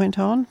career that went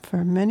on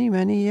for many,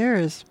 many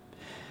years.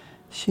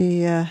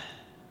 She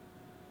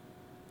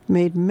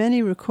made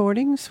many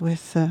recordings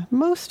with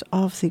most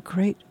of the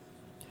great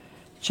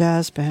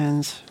jazz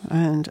bands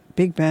and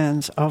big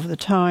bands of the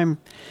time,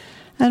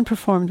 and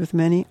performed with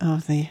many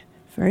of the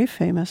very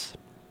famous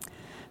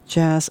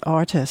jazz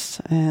artists,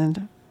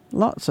 and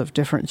lots of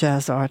different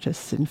jazz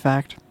artists, in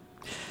fact.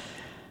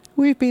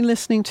 We've been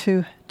listening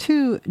to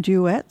two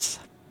duets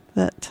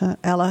that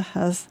Ella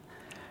has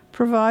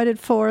provided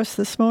for us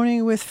this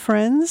morning with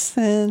friends,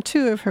 and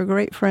two of her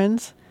great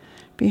friends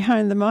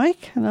behind the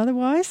mic and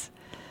otherwise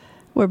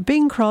were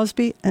Bing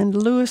Crosby and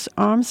Louis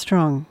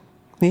Armstrong.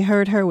 We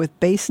heard her with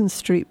Basin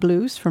Street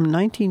Blues from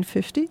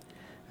 1950,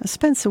 a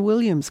Spencer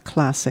Williams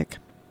classic.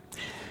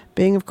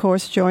 Bing, of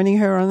course, joining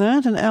her on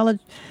that, and Ella,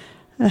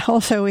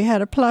 also we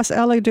had a plus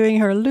Ella doing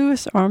her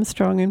Louis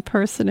Armstrong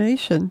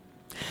impersonation.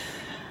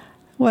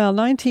 Well,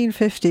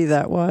 1950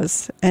 that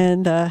was,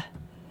 and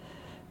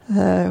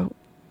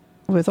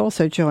was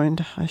also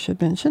joined, I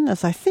should mention,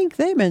 as I think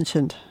they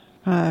mentioned,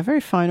 a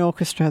very fine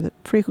orchestra that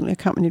frequently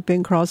accompanied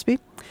Bing Crosby,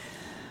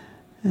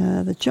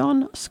 the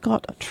John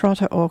Scott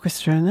Trotter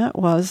Orchestra, and that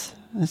was,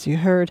 as you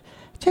heard,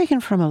 taken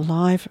from a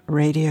live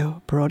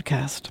radio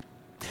broadcast.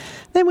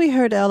 Then we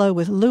heard Ella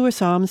with Louis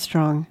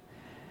Armstrong,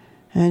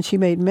 And she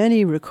made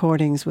many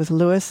recordings with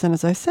Louis, and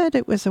as I said,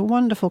 it was a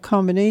wonderful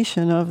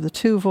combination of the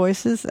two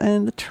voices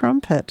and the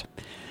trumpet.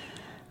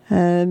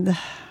 And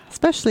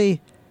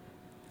especially,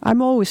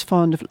 I'm always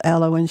fond of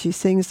Ella when she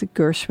sings the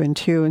Gershwin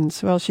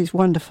tunes. Well, she's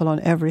wonderful on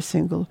every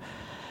single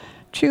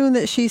tune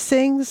that she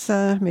sings.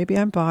 Maybe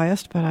I'm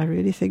biased, but I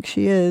really think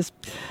she is.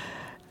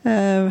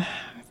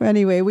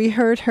 Anyway, we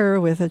heard her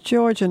with a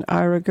George and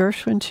Ira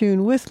Gershwin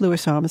tune with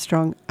Louis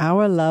Armstrong,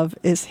 Our Love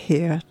is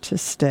Here to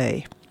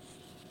Stay.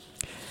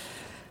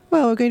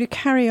 Well, we're going to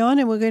carry on,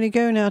 and we're going to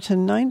go now to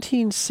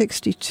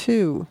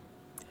 1962.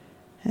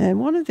 And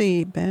one of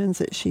the bands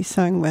that she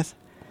sang with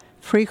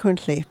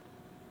frequently,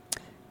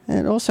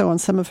 and also on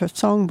some of her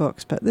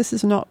songbooks, but this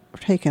is not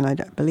taken, I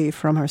don't believe,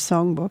 from her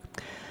songbook,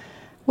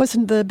 was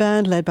the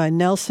band led by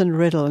Nelson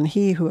Riddle, and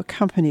he who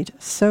accompanied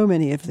so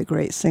many of the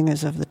great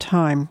singers of the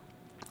time,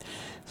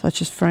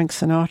 such as Frank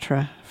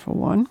Sinatra, for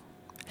one.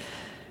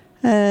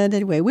 And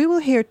anyway, we will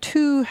hear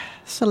two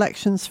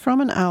selections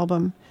from an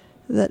album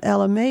that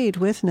Ella made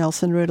with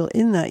Nelson Riddle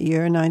in that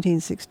year,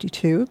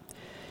 1962.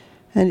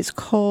 And it's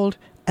called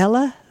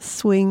Ella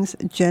Swings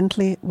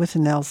Gently with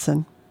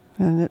Nelson.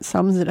 And it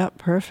sums it up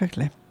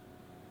perfectly.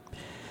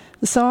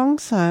 The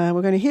songs,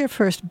 we're going to hear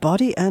first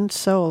Body and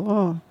Soul.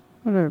 Oh,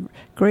 what a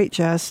great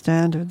jazz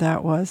standard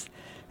that was.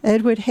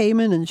 Edward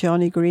Heyman and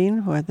Johnny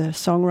Green were the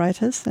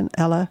songwriters, and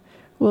Ella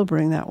will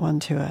bring that one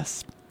to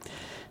us.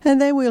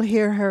 And then we'll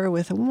hear her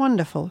with a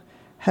wonderful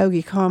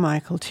Hoagie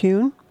Carmichael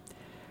tune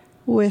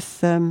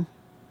with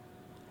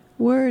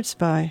words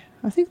by,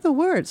 I think the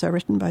words are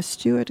written by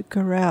Stuart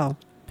Gorrell.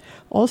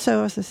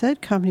 Also, as I said,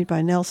 accompanied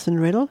by Nelson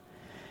Riddle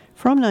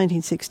from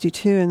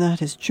 1962, and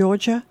that is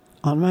Georgia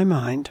on My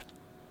Mind.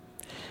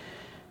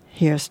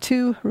 Here's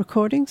two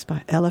recordings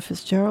by Ella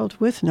Fitzgerald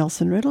with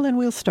Nelson Riddle, and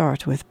we'll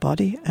start with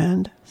Body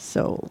and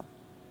Soul.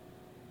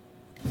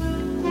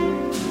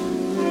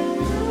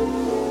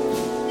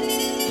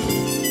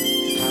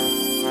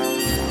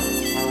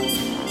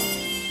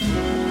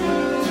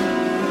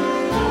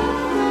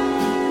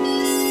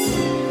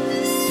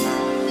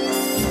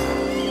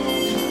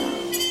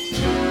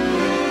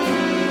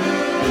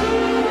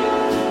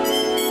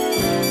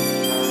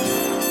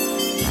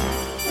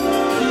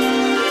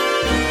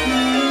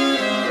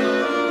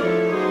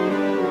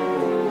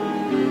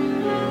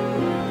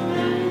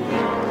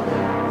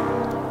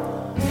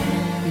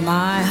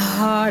 My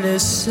heart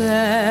is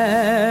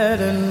sad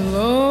and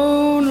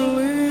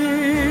lonely.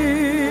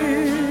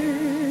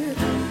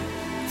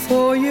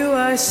 For you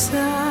I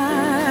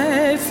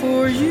sigh,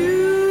 for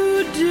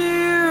you,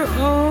 dear,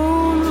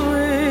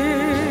 only.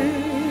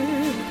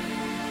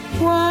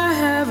 Why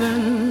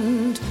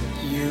haven't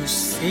you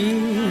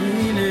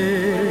seen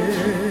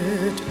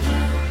it?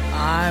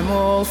 I'm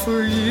all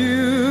for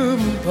you,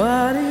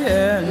 body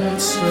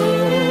and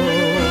soul.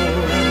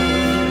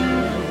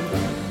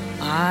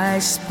 I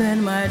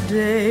spend my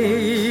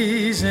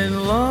days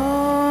in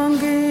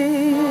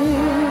longing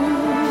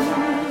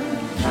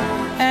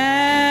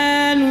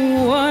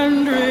and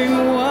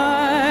wondering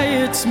why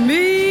it's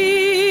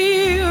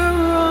me you're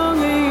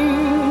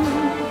wronging.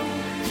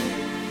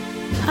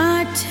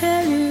 I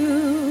tell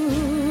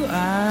you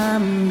I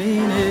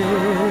mean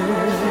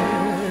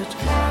it.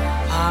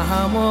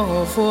 I'm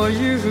all for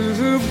you,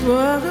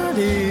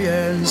 body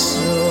and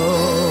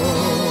soul.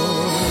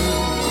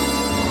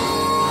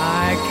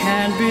 I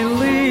can't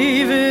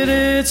believe it,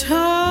 it's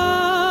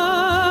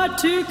hard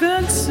to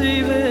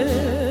conceive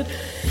it,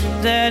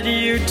 that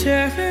you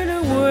turn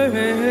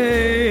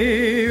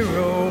away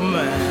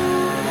romance.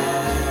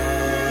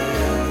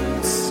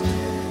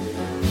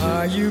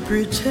 Are you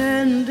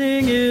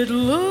pretending it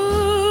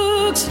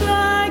looks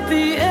like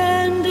the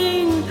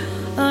ending,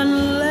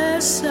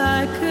 unless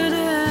I could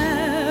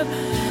have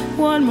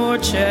one more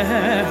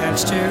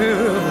chance to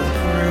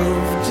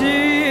prove,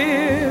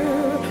 dear,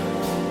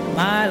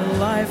 my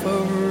life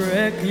a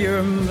wreck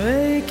you're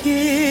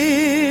making.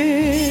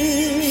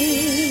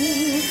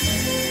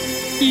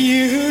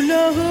 You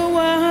know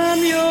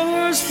I'm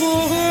yours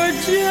for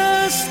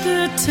just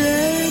the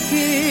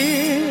taking.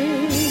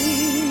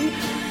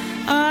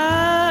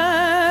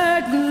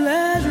 I'd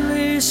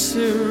gladly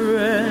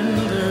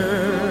surrender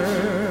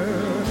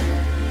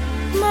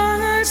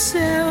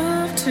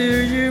myself to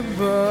your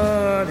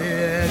body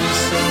and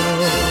soul.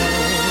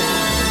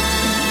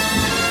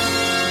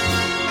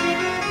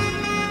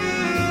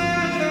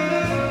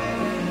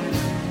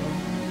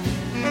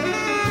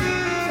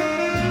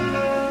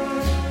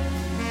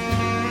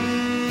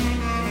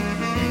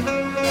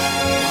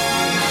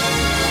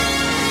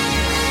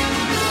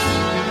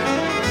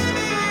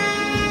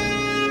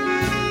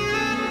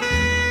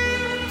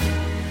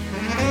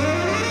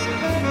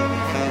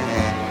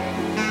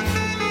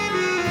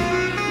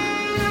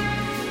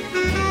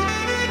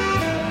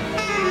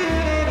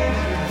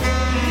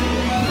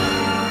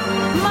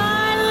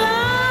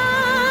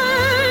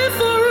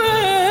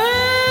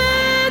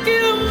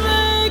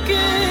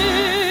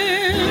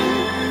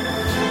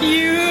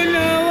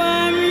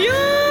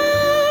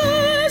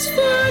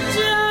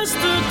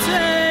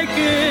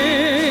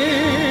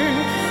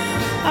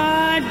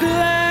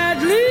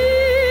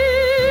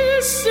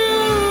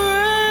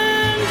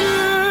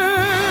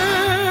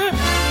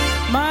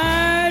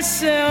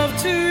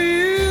 to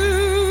you,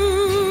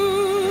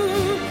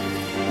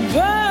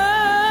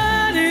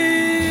 body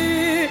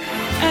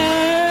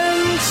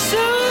and soul.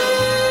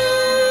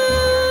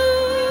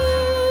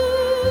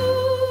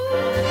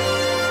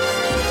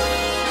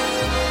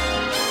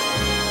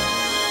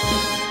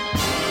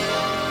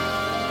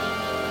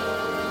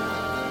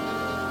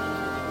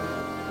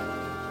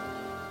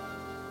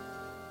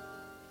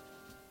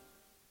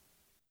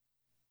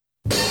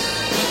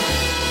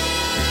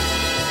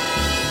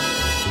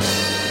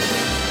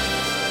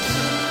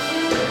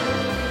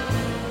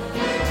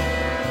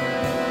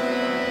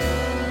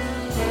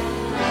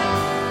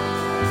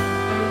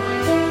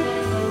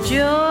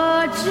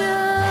 Georgia,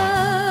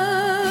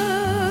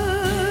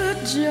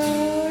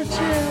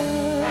 Georgia,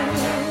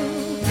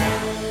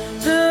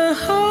 the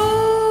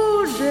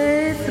whole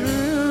day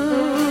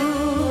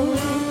through,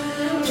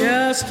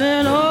 just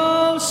an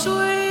old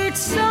sweet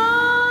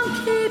song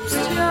keeps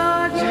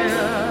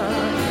Georgia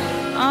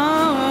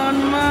on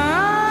my mind.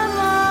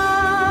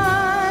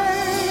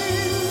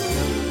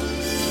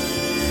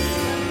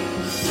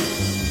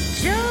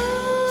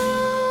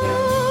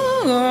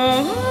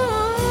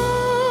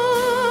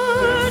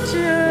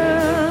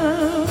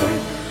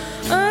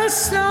 A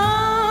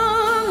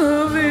song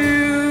of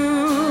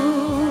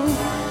you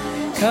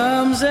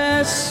comes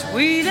as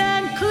sweet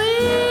and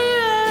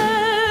clear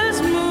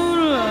as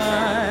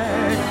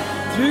moonlight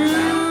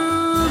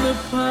through the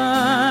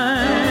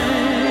pines.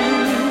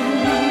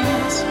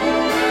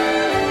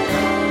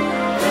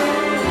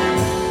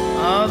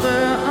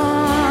 Other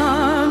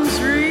arms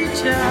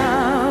reach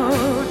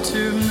out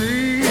to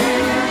me,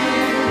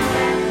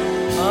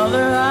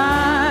 other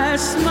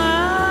eyes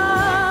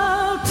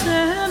smile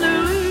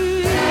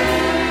tenderly,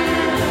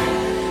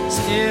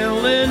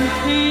 still in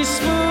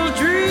peaceful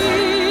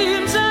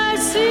dreams I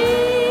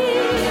see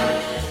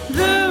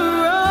the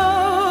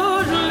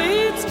road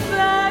leads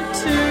back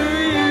to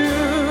you,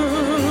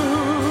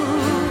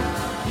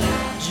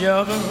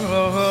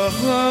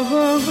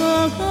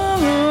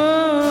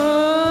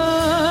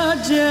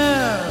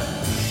 Georgia.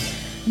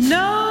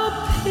 No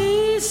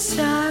peace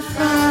I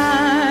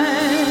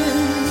find,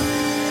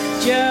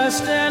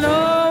 just an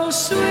old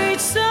sweet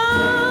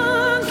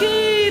song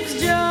keeps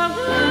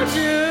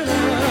Georgia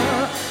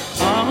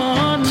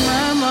on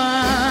my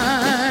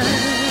mind.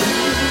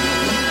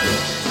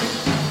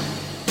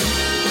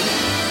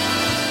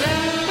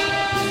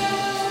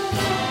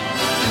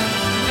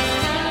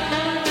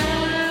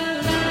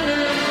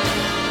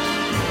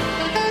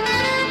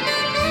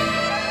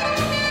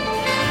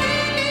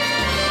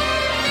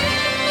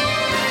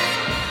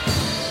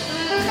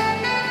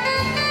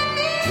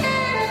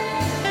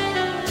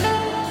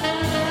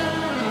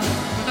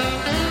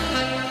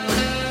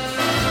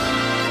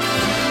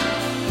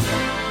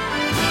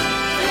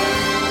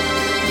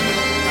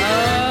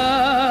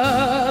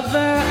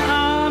 Other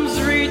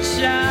arms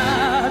reach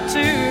out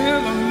to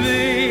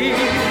me,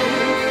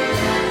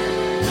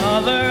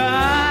 other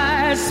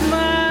eyes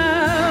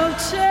smile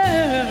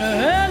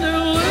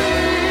tenderly,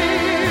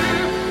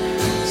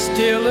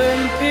 still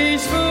in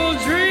peaceful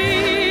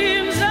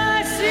dreams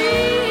I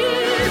see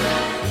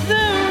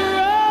the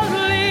road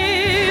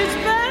leads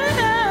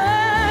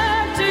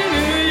back to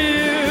you,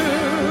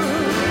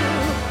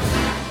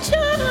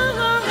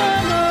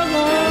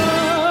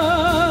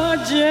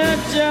 Georgia,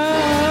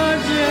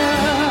 Georgia.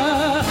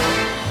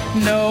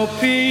 No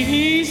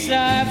peace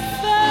I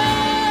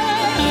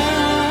find,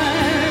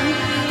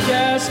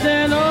 just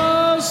an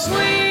old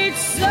sweet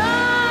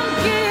song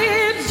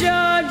keeps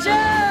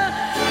Georgia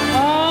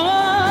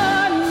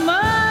on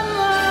my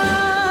mind.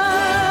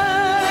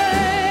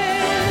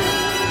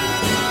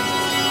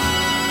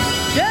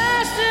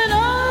 Just an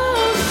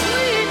old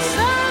sweet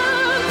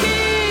song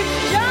keeps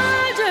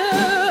Georgia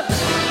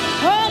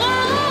on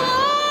my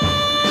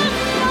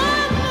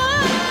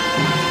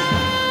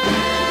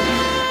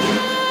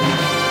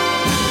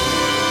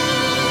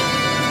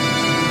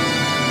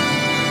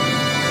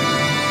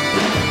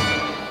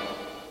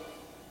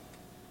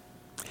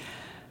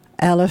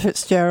Ella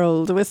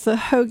Fitzgerald with the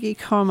Hoagie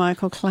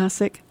Carmichael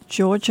classic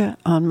Georgia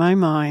on My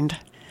Mind.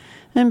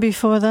 And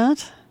before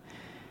that,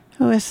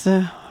 with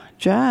the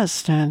jazz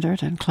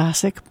standard and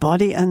classic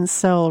Body and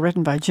Soul,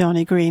 written by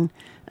Johnny Green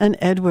and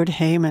Edward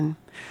Heyman.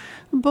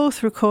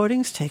 Both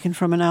recordings taken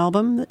from an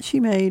album that she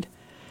made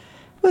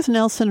with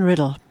Nelson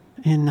Riddle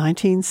in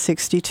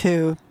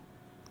 1962.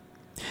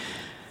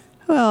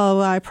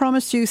 Well, I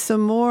promised you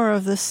some more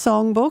of the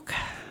songbook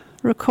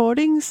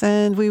recordings,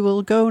 and we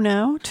will go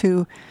now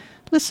to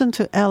listen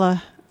to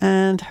Ella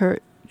and her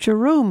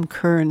Jerome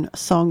Kern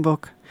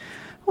songbook,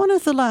 one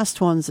of the last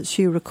ones that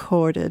she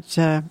recorded.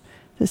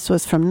 This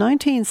was from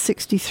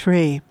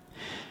 1963.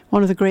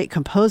 One of the great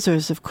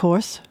composers, of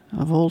course,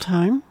 of all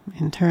time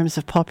in terms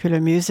of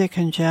popular music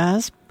and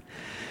jazz.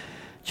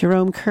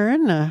 Jerome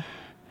Kern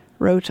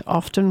wrote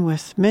often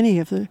with many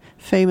of the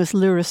famous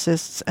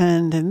lyricists,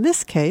 and in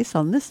this case,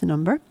 on this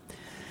number,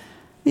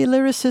 the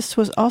lyricist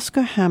was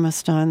Oscar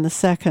Hammerstein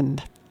II.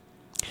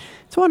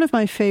 It's one of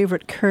my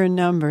favorite Kern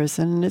numbers,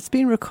 and it's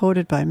been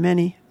recorded by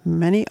many,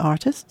 many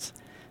artists.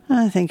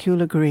 I think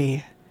you'll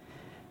agree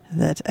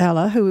that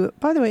Ella, who,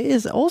 by the way,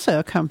 is also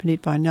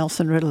accompanied by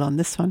Nelson Riddle on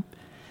this one,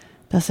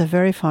 does a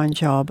very fine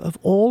job of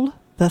All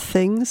the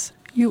Things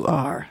You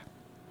Are.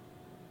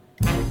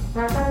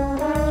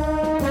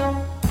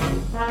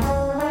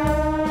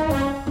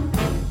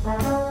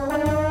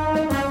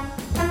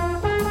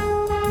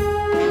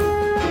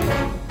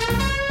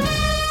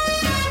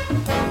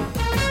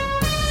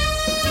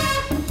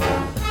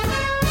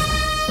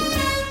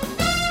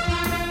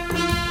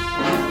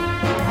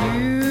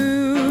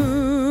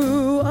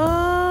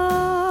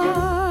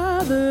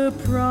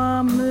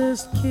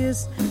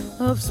 Kiss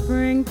of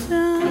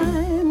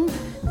springtime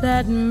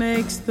that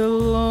makes the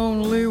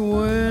lonely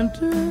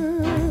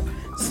winter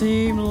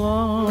seem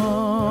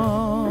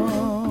long.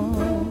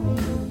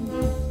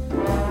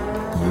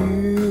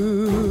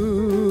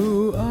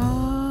 You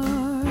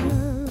are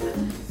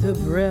the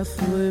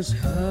breathless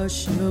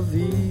hush of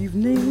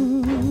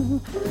evening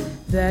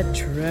that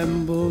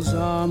trembles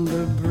on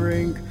the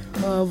brink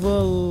of a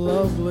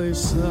lovely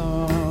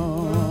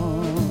song.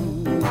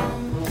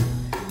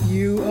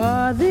 You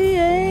are the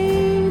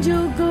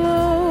angel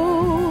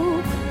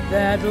glow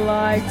that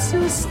lights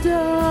a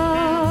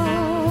star.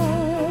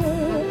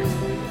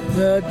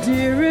 The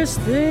dearest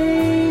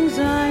things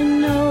I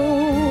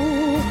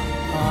know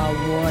are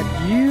what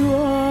you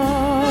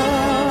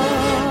are.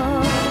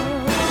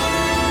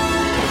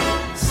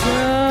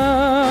 Someday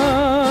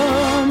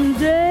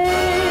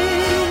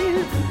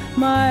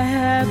my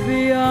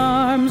happy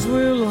arms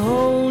will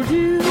hold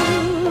you,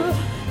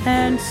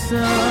 and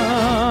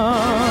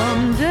someday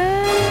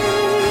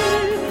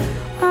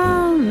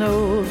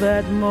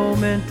that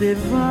moment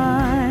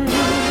divine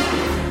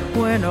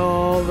when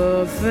all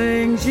the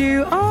things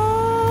you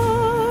are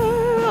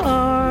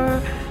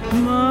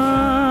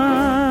mine.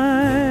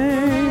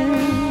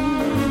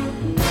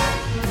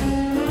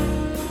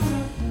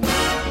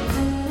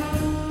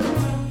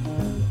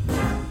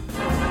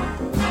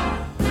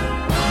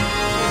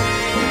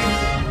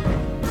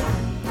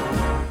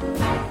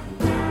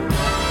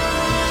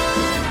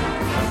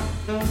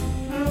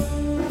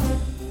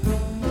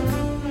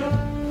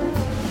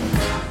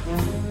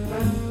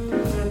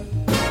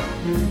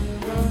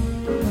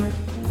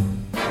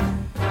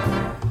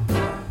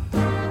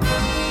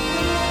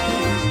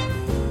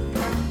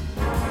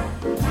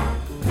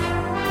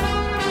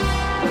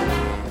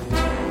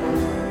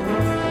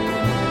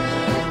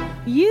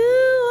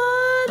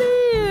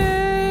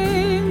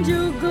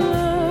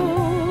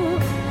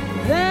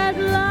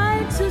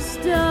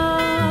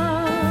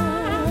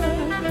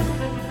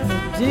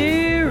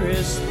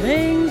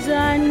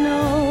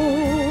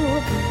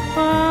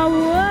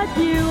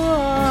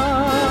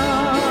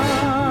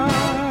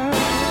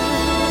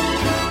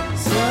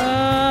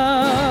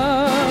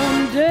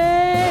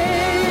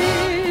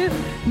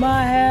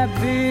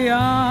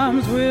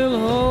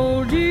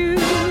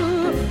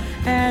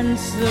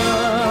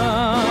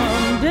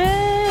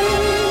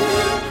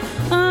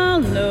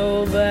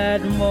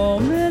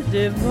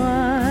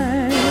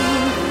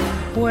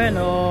 When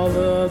all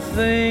the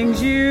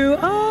things you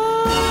are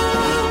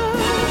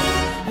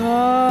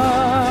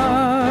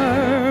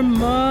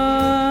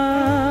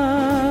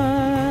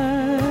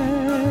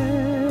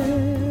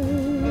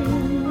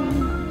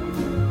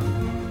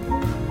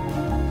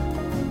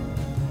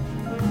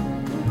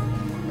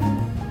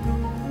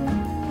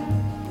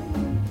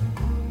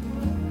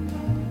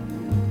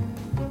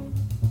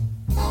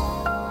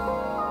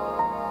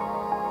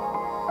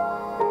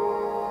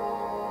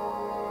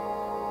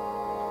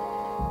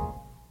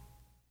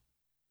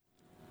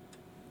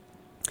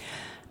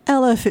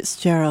Ella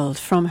Fitzgerald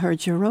from her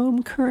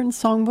Jerome Kern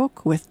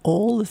songbook with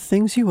All the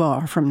Things You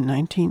Are from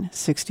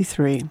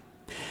 1963.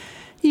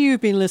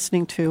 You've been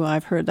listening to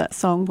I've Heard That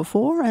Song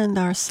Before, and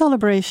our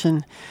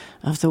celebration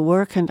of the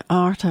work and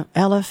art of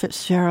Ella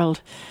Fitzgerald,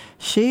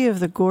 she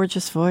of the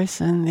gorgeous voice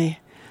and the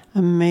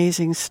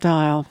amazing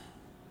style.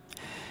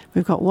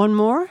 We've got one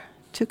more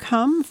to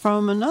come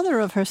from another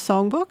of her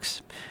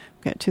songbooks.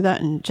 We'll get to that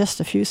in just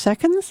a few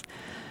seconds.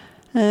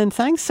 And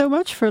thanks so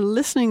much for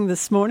listening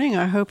this morning.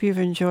 I hope you've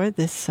enjoyed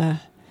this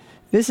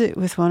visit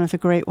with one of the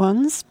great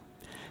ones.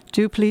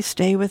 Do please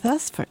stay with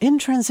us for In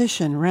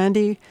Transition.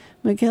 Randy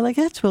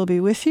McGilligan will be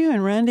with you,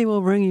 and Randy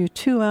will bring you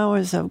 2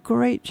 hours of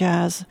great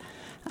jazz,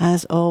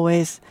 as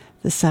always,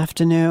 this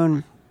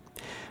afternoon.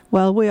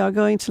 Well, we are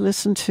going to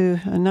listen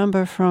to a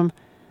number from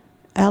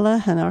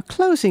Ella and our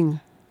closing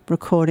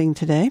recording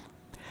today.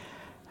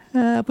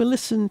 We'll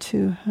listen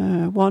to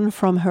one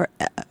from her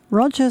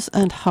Rodgers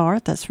and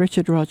Hart, that's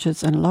Richard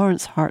Rodgers and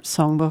Lawrence Hart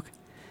songbook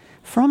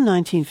from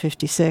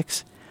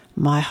 1956,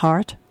 My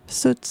Heart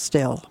Stood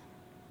Still.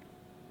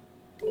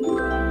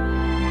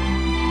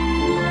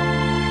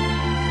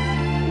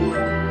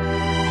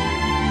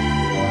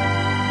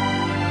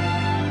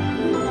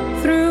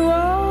 Through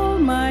all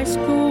my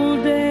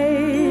school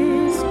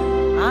days,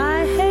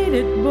 I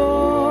hated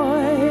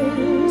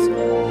boys.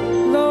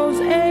 Those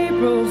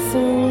April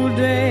Fool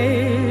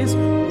days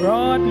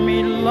brought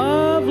me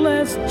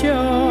loveless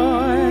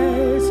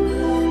joys.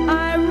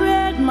 I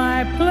read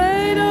my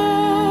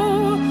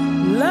Plato,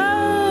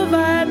 love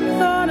I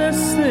thought a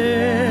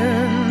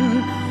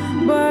sin,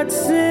 but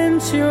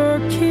since your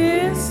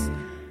kiss,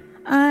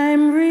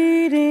 I'm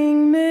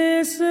reading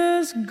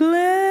Mrs. Glenn.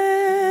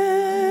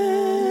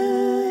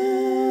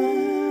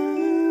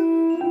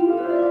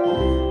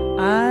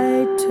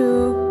 I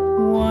took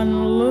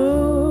one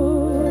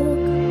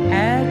look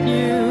at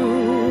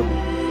you,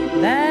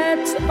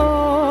 that's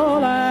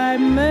all I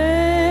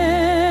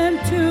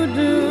meant to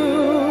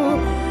do,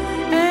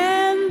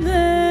 and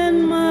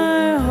then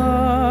my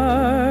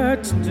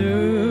heart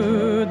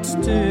stood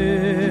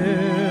still.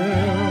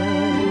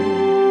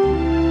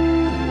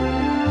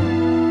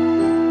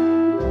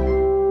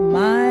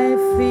 My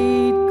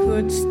feet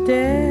could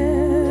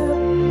step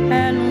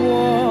and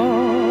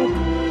walk,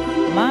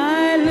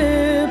 my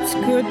lips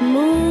could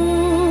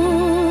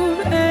move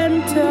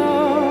and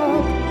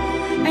talk,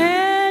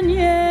 and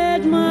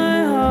yet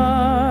my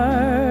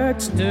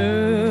heart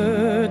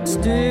stood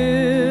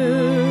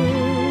still.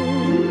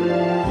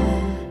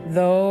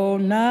 Though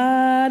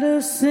not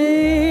a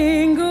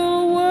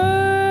single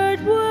word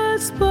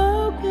was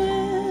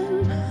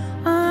spoken,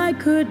 I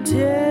could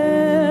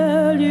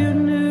tell you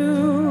knew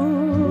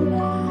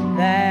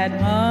that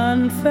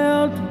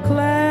unfelt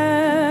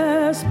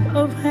clasp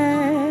of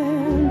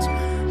hands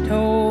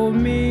told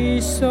me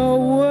so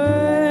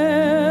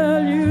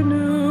well you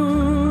knew.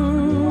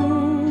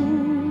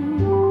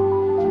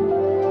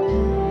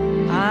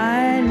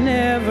 I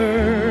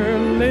never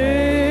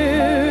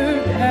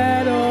lived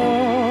at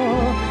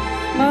all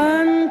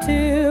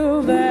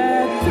until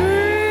that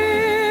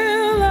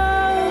thrill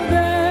of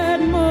that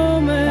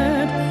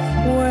moment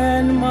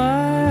when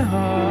my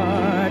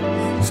heart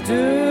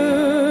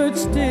stood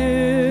still.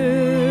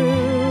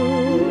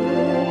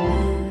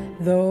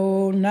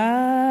 Though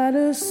not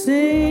a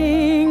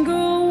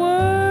single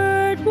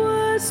word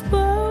was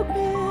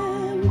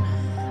spoken,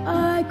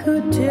 I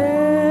could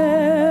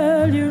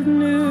tell you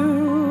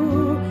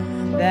knew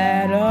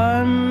that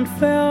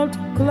unfelt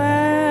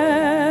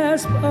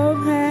clasp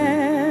of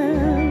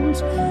hands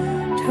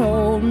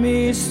told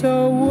me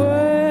so well.